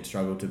pregnancy and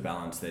struggle to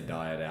balance their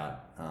diet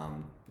out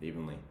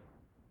evenly?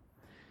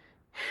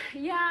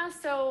 Yeah,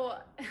 so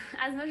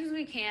as much as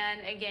we can,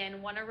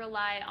 again, want to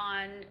rely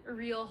on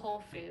real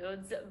whole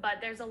foods, but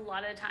there's a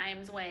lot of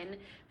times when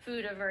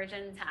food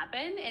aversions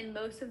happen, and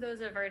most of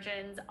those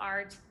aversions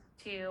are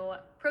to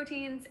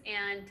proteins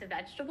and to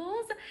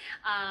vegetables.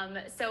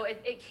 So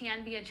it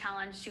can be a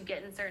challenge to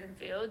get in certain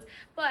foods,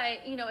 but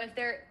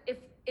if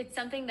it's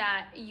something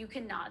that you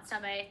cannot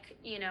stomach,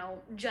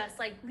 just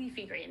like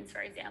leafy greens,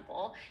 for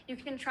example, you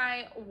can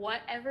try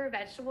whatever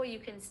vegetable you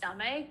can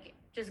stomach.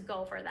 Just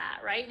go for that,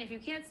 right? And if you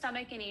can't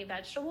stomach any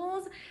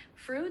vegetables,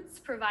 fruits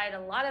provide a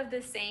lot of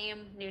the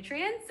same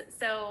nutrients.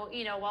 So,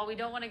 while we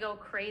don't want to go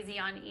crazy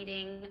on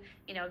eating,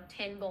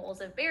 10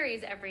 bowls of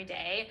berries every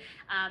day,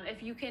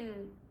 if you can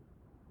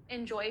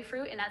enjoy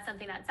fruit and that's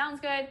something that sounds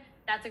good,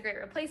 that's a great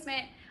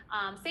replacement.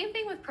 Same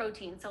thing with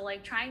protein. So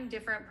like trying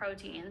different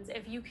proteins.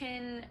 If you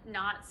can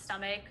not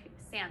stomach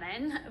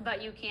salmon,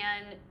 but you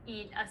can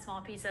eat a small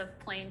piece of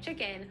plain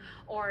chicken,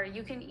 or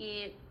you can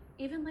eat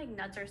even like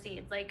nuts or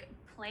seeds, like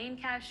plain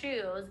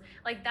cashews,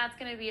 like that's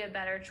going to be a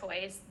better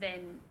choice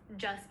than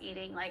just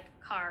eating like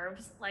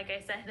carbs, like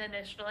I said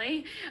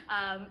initially.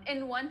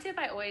 And one tip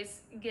I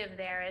always give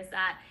there is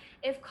that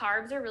if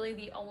carbs are really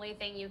the only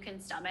thing you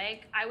can stomach,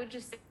 I would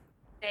just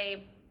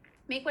say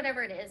make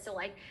whatever it is. So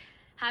like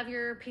have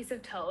your piece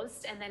of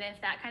toast, and then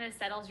if that kind of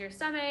settles your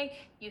stomach,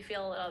 you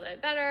feel a little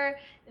bit better,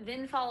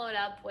 then follow it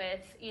up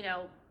with,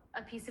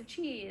 a piece of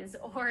cheese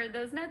or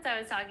those nuts I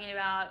was talking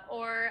about,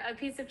 or a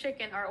piece of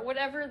chicken, or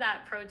whatever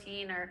that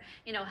protein or,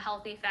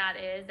 healthy fat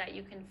is that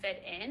you can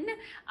fit in.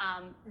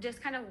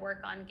 Just kind of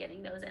work on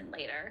getting those in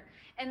later.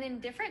 And then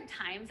different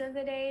times of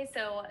the day.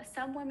 So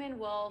some women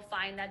will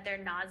find that their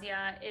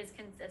nausea is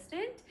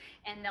consistent,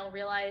 and they'll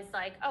realize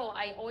like, oh,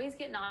 I always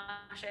get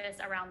nauseous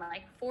around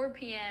like 4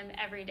 p.m.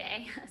 every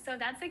day. So if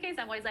that's the case,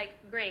 I'm always like,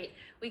 great,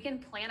 we can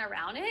plan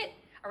around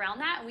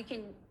that, and we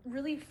can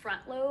really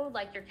front load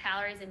like your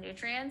calories and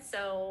nutrients.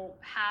 So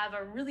have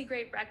a really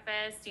great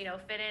breakfast,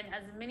 fit in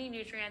as many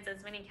nutrients,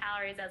 as many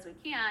calories as we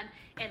can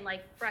in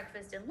like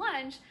breakfast and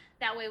lunch.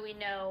 That way we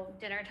know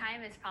dinner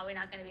time is probably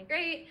not going to be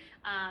great.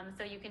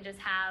 So you can just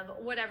have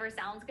whatever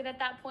sounds good at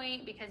that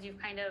point, because you've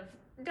kind of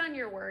done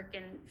your work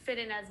and fit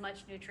in as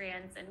much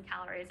nutrients and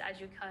calories as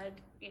you could,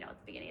 at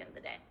the beginning of the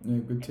day. Yeah,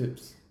 good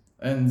tips.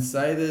 And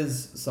say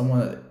there's someone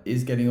that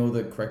is getting all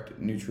the correct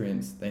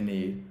nutrients they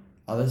need.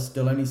 Are there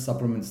still any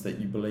supplements that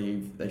you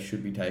believe they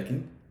should be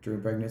taking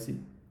during pregnancy?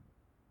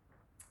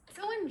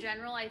 So in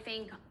general, I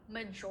think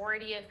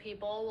majority of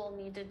people will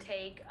need to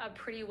take a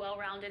pretty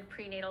well-rounded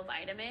prenatal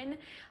vitamin.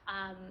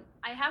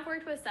 I have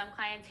worked with some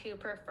clients who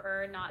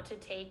prefer not to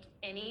take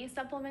any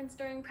supplements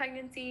during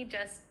pregnancy,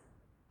 just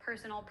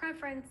personal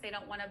preference. They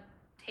don't want to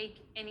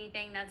take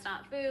anything that's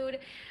not food.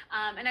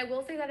 And I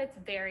will say that it's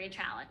very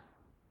challenging.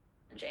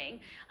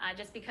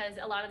 Just because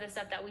a lot of the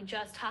stuff that we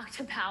just talked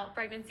about,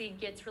 pregnancy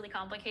gets really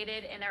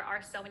complicated, and there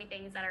are so many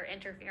things that are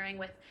interfering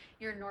with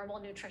your normal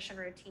nutrition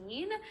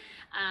routine,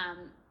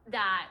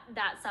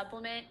 that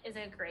supplement is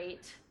a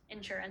great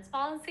insurance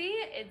policy.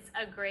 It's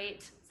a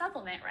great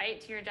supplement,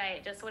 right, to your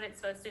diet, just what it's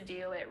supposed to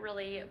do. It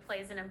really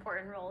plays an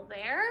important role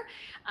there.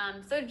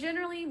 So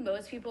generally,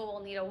 most people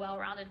will need a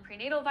well-rounded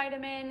prenatal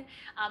vitamin,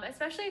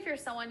 especially if you're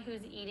someone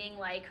who's eating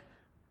like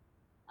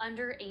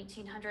under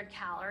 1,800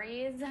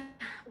 calories.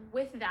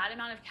 With that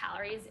amount of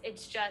calories,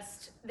 it's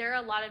just, there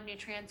are a lot of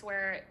nutrients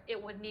where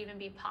it wouldn't even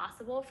be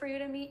possible for you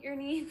to meet your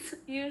needs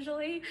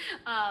usually.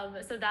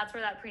 So that's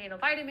where that prenatal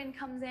vitamin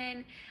comes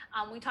in.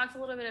 We talked a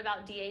little bit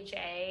about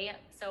DHA,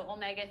 so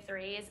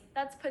omega-3s.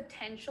 That's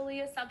potentially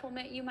a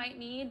supplement you might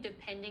need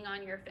depending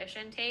on your fish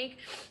intake.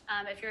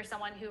 If you're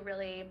someone who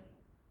really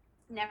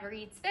never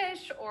eats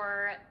fish,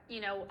 or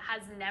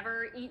has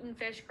never eaten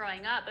fish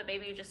growing up, but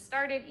maybe you just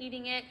started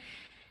eating it,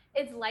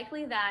 it's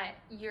likely that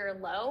you're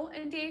low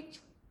in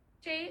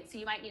DHA, so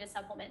you might need a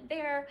supplement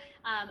there.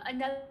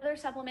 Another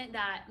supplement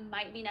that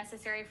might be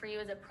necessary for you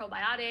is a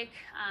probiotic.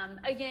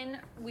 Again,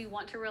 we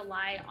want to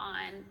rely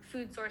on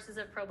food sources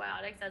of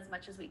probiotics as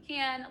much as we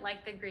can,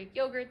 like the Greek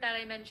yogurt that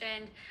I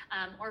mentioned,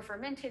 or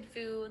fermented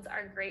foods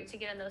are great to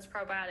get in those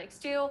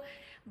probiotics too.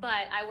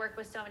 But I work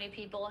with so many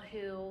people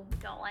who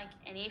don't like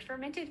any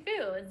fermented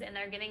foods, and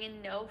they're getting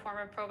in no form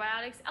of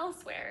probiotics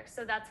elsewhere.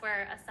 So that's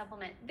where a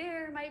supplement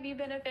there might be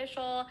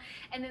beneficial.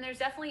 And then there's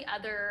definitely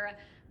other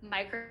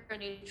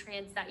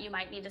micronutrients that you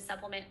might need to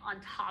supplement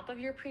on top of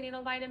your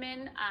prenatal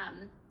vitamin.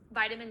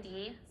 Vitamin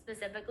D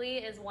specifically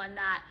is one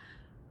that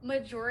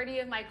majority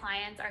of my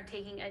clients are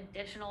taking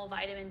additional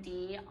vitamin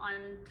D on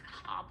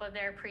top of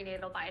their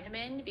prenatal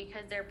vitamin,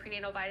 because their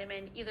prenatal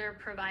vitamin either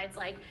provides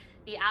like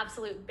the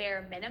absolute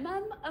bare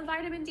minimum of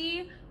vitamin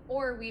D,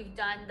 or we've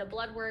done the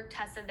blood work,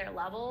 tested their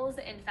levels,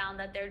 and found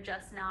that they're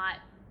just not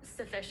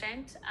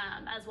sufficient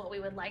as what we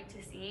would like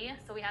to see.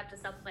 So we have to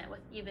supplement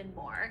with even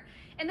more.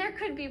 And there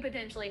could be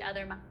potentially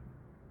other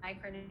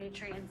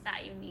micronutrients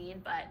that you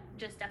need, but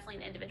just definitely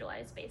an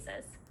individualized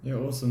basis. Yeah,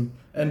 awesome.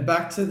 And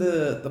back to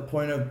the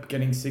point of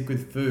getting sick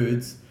with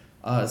foods,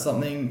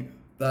 something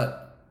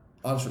that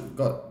I just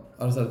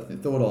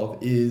had thought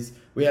of is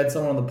we had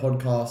someone on the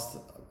podcast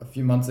a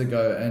few months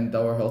ago, and they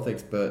were a health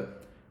expert,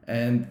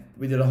 and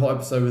we did a whole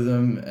episode with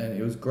them, and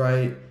it was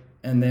great.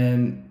 And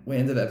then we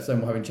ended the episode,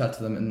 we're having a chat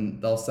to them, and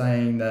they were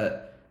saying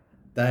that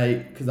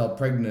because they were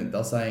pregnant, they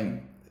were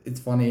saying, it's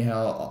funny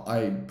how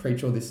I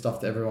preach all this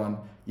stuff to everyone,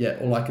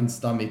 yet all I can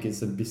stomach is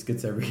some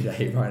biscuits every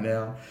day right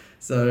now.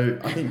 So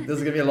I think there's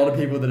going to be a lot of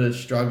people that are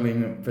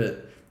struggling,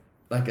 but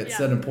like at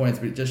certain points,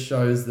 but it just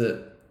shows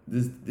that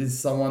there's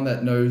someone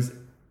that knows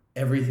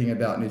everything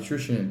about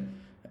nutrition,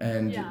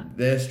 and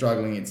they're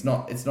struggling. It's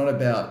not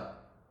about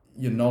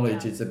your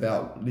knowledge, it's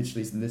about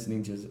literally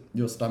listening to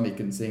your stomach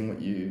and seeing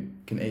what you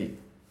can eat.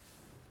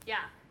 Yeah,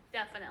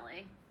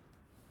 definitely.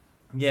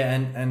 Yeah,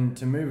 and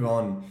to move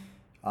on,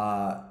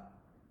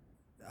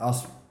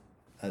 us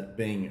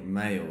being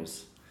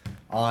males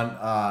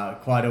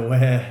aren't quite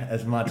aware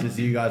as much as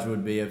you guys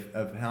would be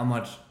of how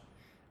much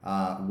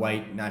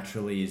weight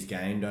naturally is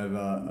gained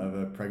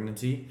over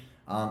pregnancy.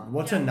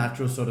 What's a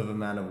natural sort of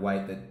amount of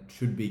weight that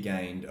should be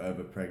gained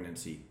over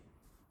pregnancy?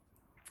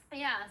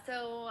 Yeah,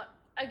 so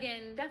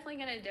again, definitely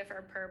going to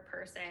differ per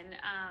person.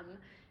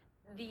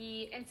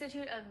 The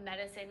Institute of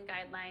Medicine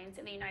guidelines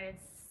in the United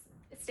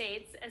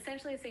States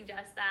essentially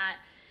suggest that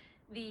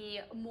the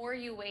more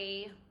you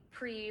weigh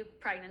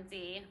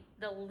pre-pregnancy,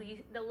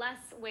 the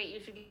less weight you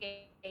should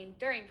gain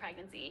during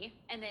pregnancy.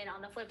 And then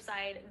on the flip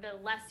side, the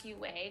less you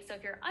weigh. So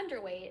if you're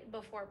underweight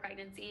before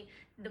pregnancy,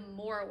 the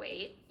more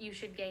weight you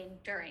should gain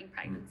during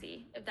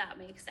pregnancy, if that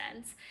makes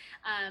sense.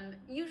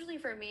 Usually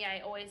for me,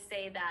 I always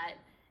say that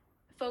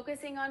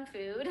focusing on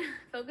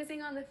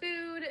the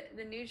food,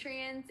 the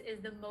nutrients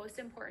is the most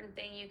important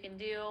thing you can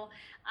do.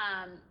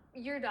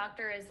 Your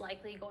doctor is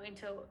likely going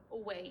to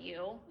weigh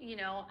you,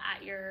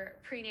 at your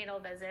prenatal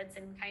visits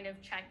and kind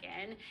of check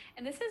in.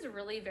 And this is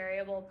really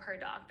variable per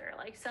doctor.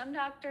 Like some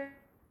doctors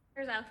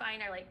I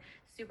find are like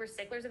super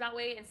sticklers about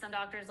weight, and some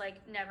doctors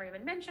like never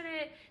even mention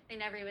it. They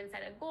never even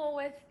set a goal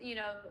with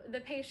the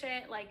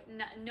patient, like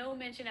no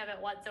mention of it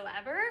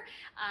whatsoever.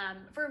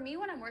 For me,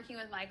 when I'm working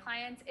with my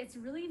clients, it's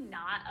really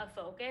not a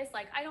focus.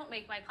 Like I don't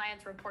make my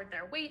clients report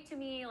their weight to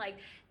me, like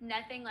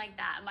nothing like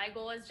that. My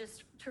goal is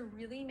just to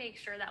really make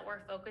sure that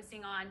we're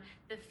focusing on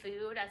the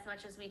food as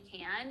much as we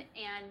can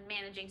and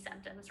managing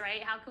symptoms,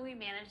 right? How can we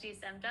manage these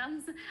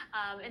symptoms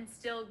and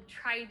still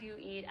try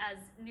to eat as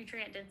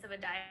nutrient dense of a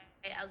diet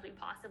as we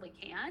possibly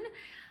can.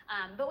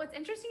 But what's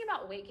interesting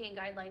about weight gain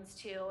guidelines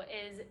too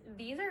is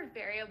these are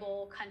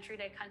variable country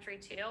to country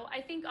too.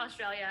 I think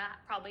Australia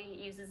probably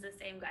uses the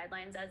same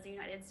guidelines as the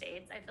United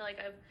States. I feel like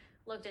I've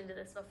looked into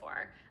this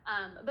before.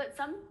 But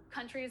some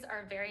countries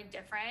are very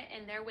different,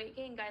 and their weight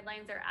gain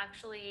guidelines are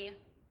actually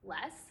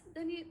less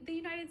than the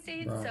United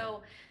States. Right.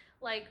 So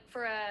like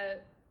for a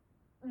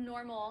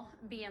normal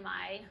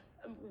BMI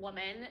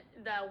woman,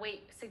 the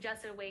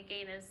suggested weight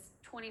gain is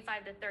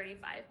 25 to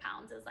 35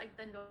 pounds is like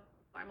the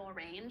normal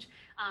range.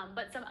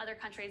 But some other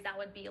countries that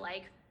would be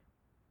like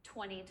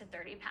 20 to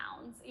 30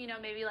 pounds,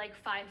 maybe like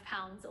 5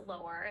 pounds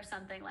lower or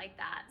something like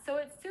that. So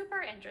it's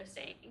super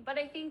interesting. But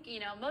I think,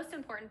 most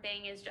important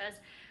thing is just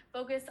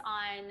focus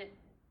on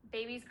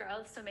baby's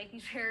growth. So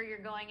making sure you're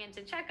going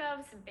into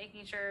checkups and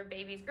making sure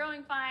baby's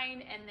growing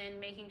fine, and then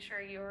making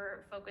sure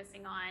you're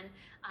focusing on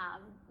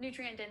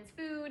nutrient dense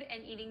food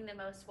and eating the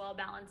most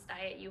well-balanced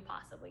diet you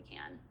possibly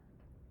can.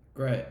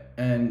 Great.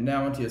 And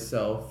now onto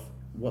yourself.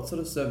 What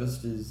sort of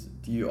services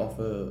do you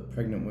offer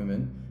pregnant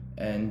women?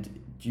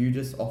 And do you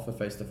just offer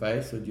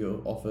face-to-face, or do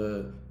you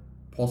offer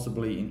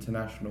possibly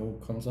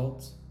international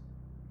consults?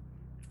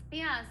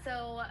 Yeah,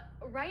 so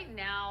right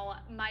now,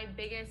 my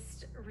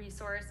biggest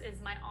resource is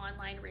my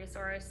online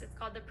resource. It's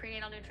called the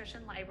Prenatal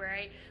Nutrition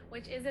Library,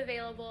 which is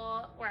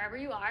available wherever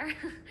you are.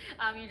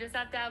 You just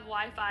have to have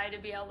Wi-Fi to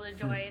be able to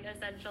join,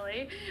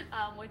 essentially,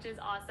 which is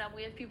awesome.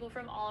 We have people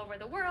from all over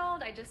the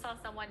world. I just saw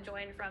someone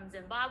join from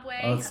Zimbabwe.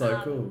 Oh, that's so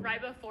cool.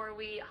 Right before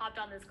we hopped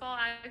on this call,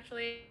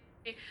 actually.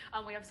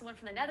 We have someone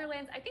from the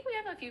Netherlands. I think we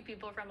have a few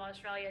people from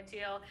Australia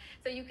too.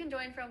 So you can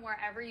join from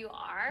wherever you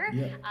are.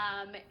 Yeah.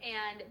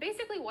 And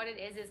basically what it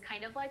is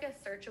kind of like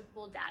a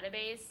searchable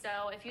database.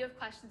 So if you have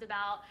questions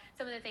about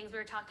some of the things we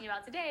were talking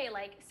about today,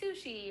 like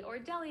sushi or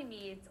deli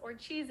meats or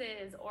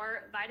cheeses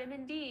or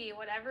vitamin D,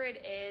 whatever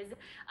it is,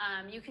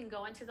 you can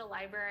go into the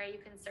library, you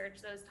can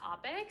search those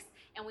topics,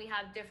 and we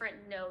have different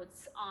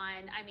notes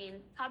on,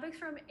 topics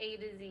from A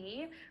to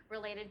Z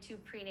related to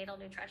prenatal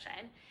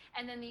nutrition.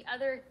 And then the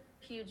other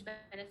huge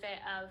benefit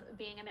of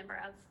being a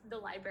member of the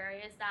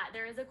library is that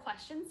there is a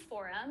questions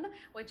forum,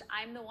 which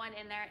I'm the one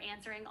in there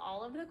answering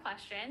all of the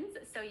questions.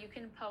 So you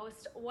can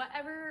post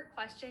whatever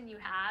question you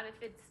have,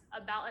 if it's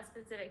about a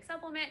specific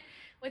supplement,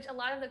 which a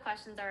lot of the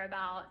questions are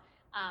about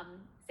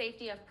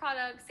safety of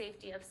products,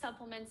 safety of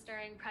supplements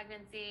during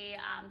pregnancy,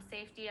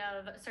 safety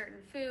of certain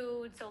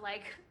foods. So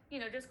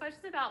just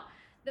questions about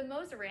the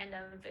most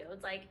random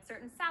foods, like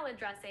certain salad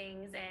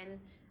dressings, and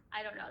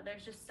I don't know,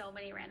 there's just so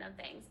many random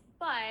things.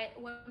 But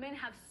women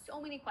have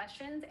so many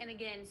questions, and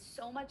again,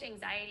 so much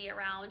anxiety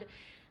around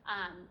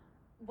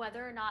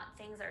whether or not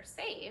things are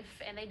safe,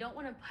 and they don't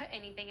want to put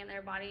anything in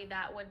their body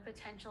that would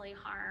potentially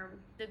harm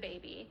the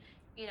baby,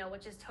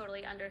 which is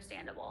totally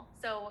understandable.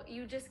 So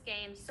you just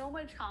gain so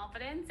much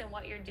confidence in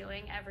what you're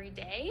doing every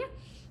day.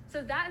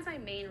 So that is my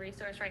main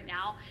resource right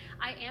now.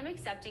 I am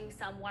accepting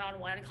some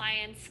one-on-one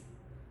clients.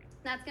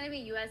 That's going to be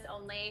US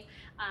only,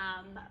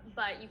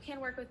 but you can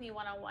work with me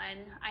one-on-one.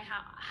 I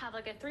have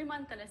like a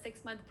 3-month and a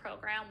 6-month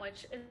program,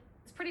 which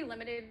is pretty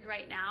limited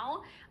right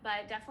now,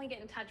 but definitely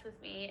get in touch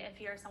with me if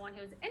you're someone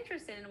who's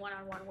interested in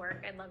one-on-one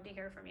work. I'd love to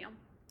hear from you.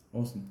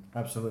 Awesome.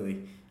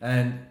 Absolutely.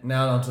 And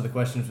now on to the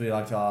questions we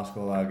like to ask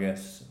all our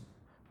guests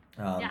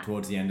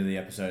towards the end of the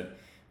episode.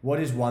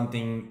 What is one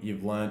thing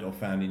you've learned or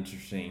found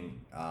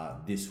interesting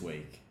this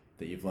week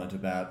that you've learned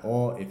about,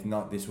 or if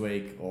not this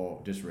week,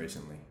 or just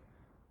recently?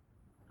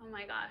 Oh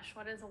my gosh,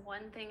 what is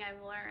one thing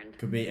I've learned?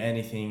 Could be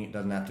anything. It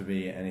doesn't have to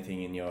be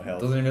anything in your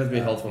health. Doesn't even have to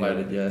be health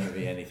related, yeah. It could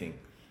be anything.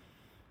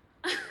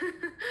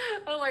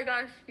 Oh my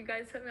gosh, you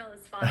guys put me on the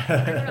spot.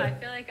 I don't know. I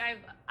feel like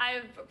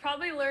I've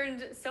probably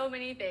learned so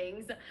many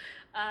things.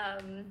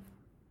 I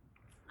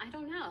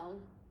don't know.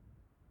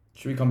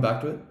 Should we come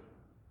back to it?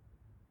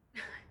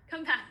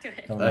 Come back to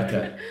it.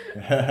 Okay.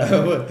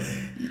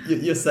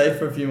 You're safe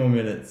for a few more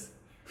minutes.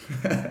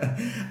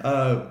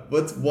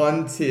 What's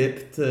one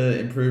tip to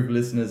improve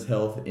listeners'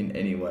 health in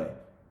any way?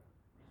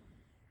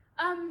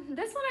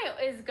 This one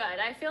is good.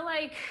 I feel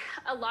like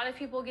a lot of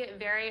people get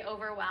very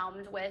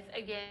overwhelmed with,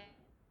 again,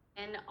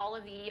 and all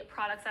of the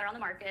products that are on the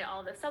market,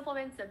 all the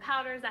supplements and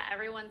powders that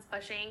everyone's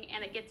pushing,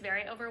 and it gets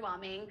very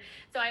overwhelming.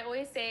 So I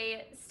always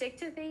say stick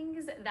to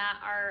things that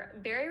are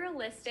very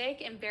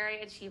realistic and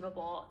very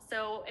achievable.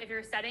 So if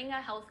you're setting a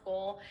health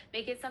goal,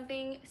 make it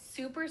something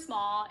super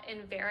small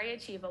and very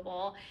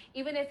achievable,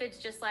 even if it's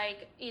just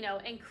like,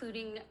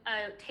 including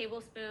a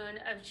tablespoon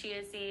of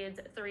chia seeds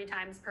 3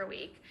 times per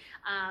week.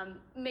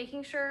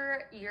 Making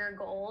sure your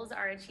goals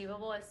are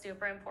achievable is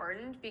super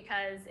important,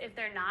 because if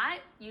they're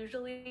not,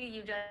 usually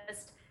you just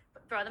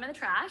throw them in the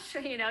trash.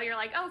 You're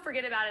like, oh,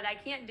 forget about it, I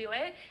can't do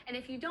it. And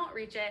if you don't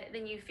reach it,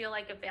 then you feel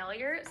like a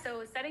failure.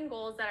 So setting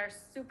goals that are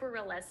super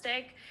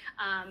realistic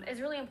is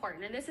really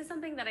important. And this is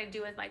something that I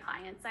do with my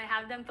clients. I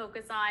have them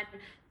focus on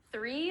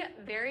 3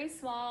 very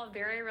small,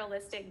 very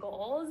realistic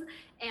goals,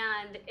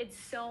 and it's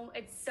so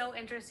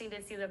interesting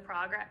to see the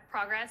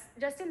progress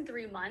just in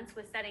 3 months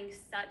with setting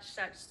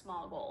such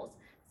small goals.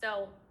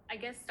 So I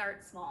guess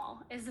start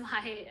small is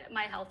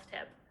my health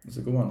tip. It's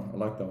a good one. I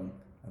like that one.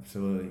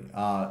 Absolutely.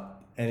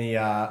 Any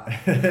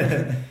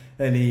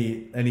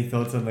any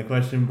thoughts on the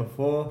question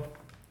before,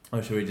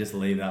 or should we just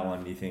leave that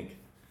one, do you think?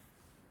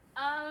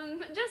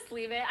 Just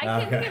leave it. I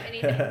can't think of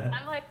anything.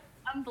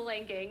 I'm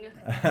blanking.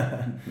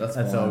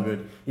 That's all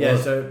good. Yeah,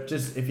 so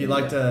just if you'd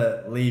like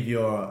to leave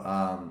your,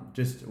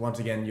 just once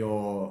again,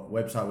 your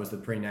website was the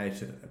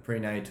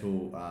prenatal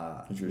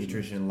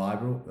nutrition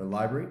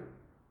library.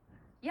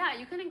 Yeah,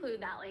 you could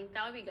include that link.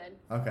 That would be good.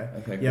 Okay.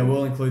 Cool.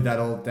 We'll include that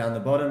all down the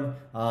bottom.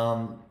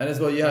 And as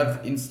well, you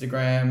have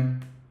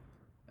Instagram,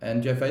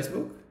 and do you have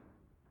Facebook?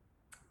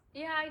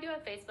 Yeah, I do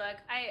have Facebook.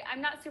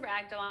 I'm not super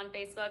active on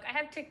Facebook. I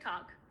have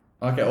TikTok.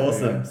 Okay,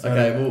 awesome. So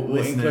okay,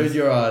 we'll include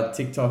your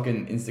TikTok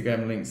and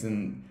Instagram links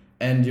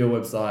and your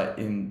website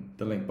in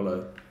the link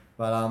below.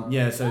 But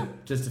so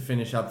just to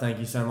finish up, thank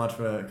you so much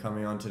for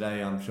coming on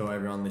today. I'm sure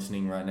everyone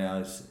listening right now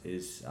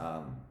is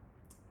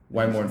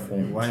way more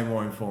informed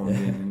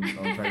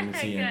on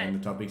pregnancy and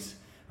the topics.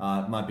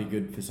 It might be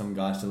good for some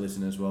guys to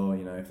listen as well,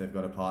 if they've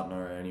got a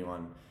partner or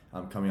anyone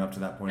coming up to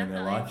that point in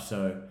their life.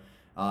 So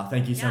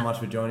thank you so much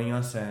for joining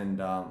us, and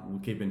we'll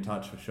keep in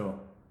touch for sure.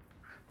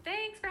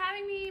 Thanks for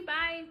having me.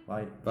 Bye.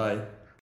 Bye. Bye.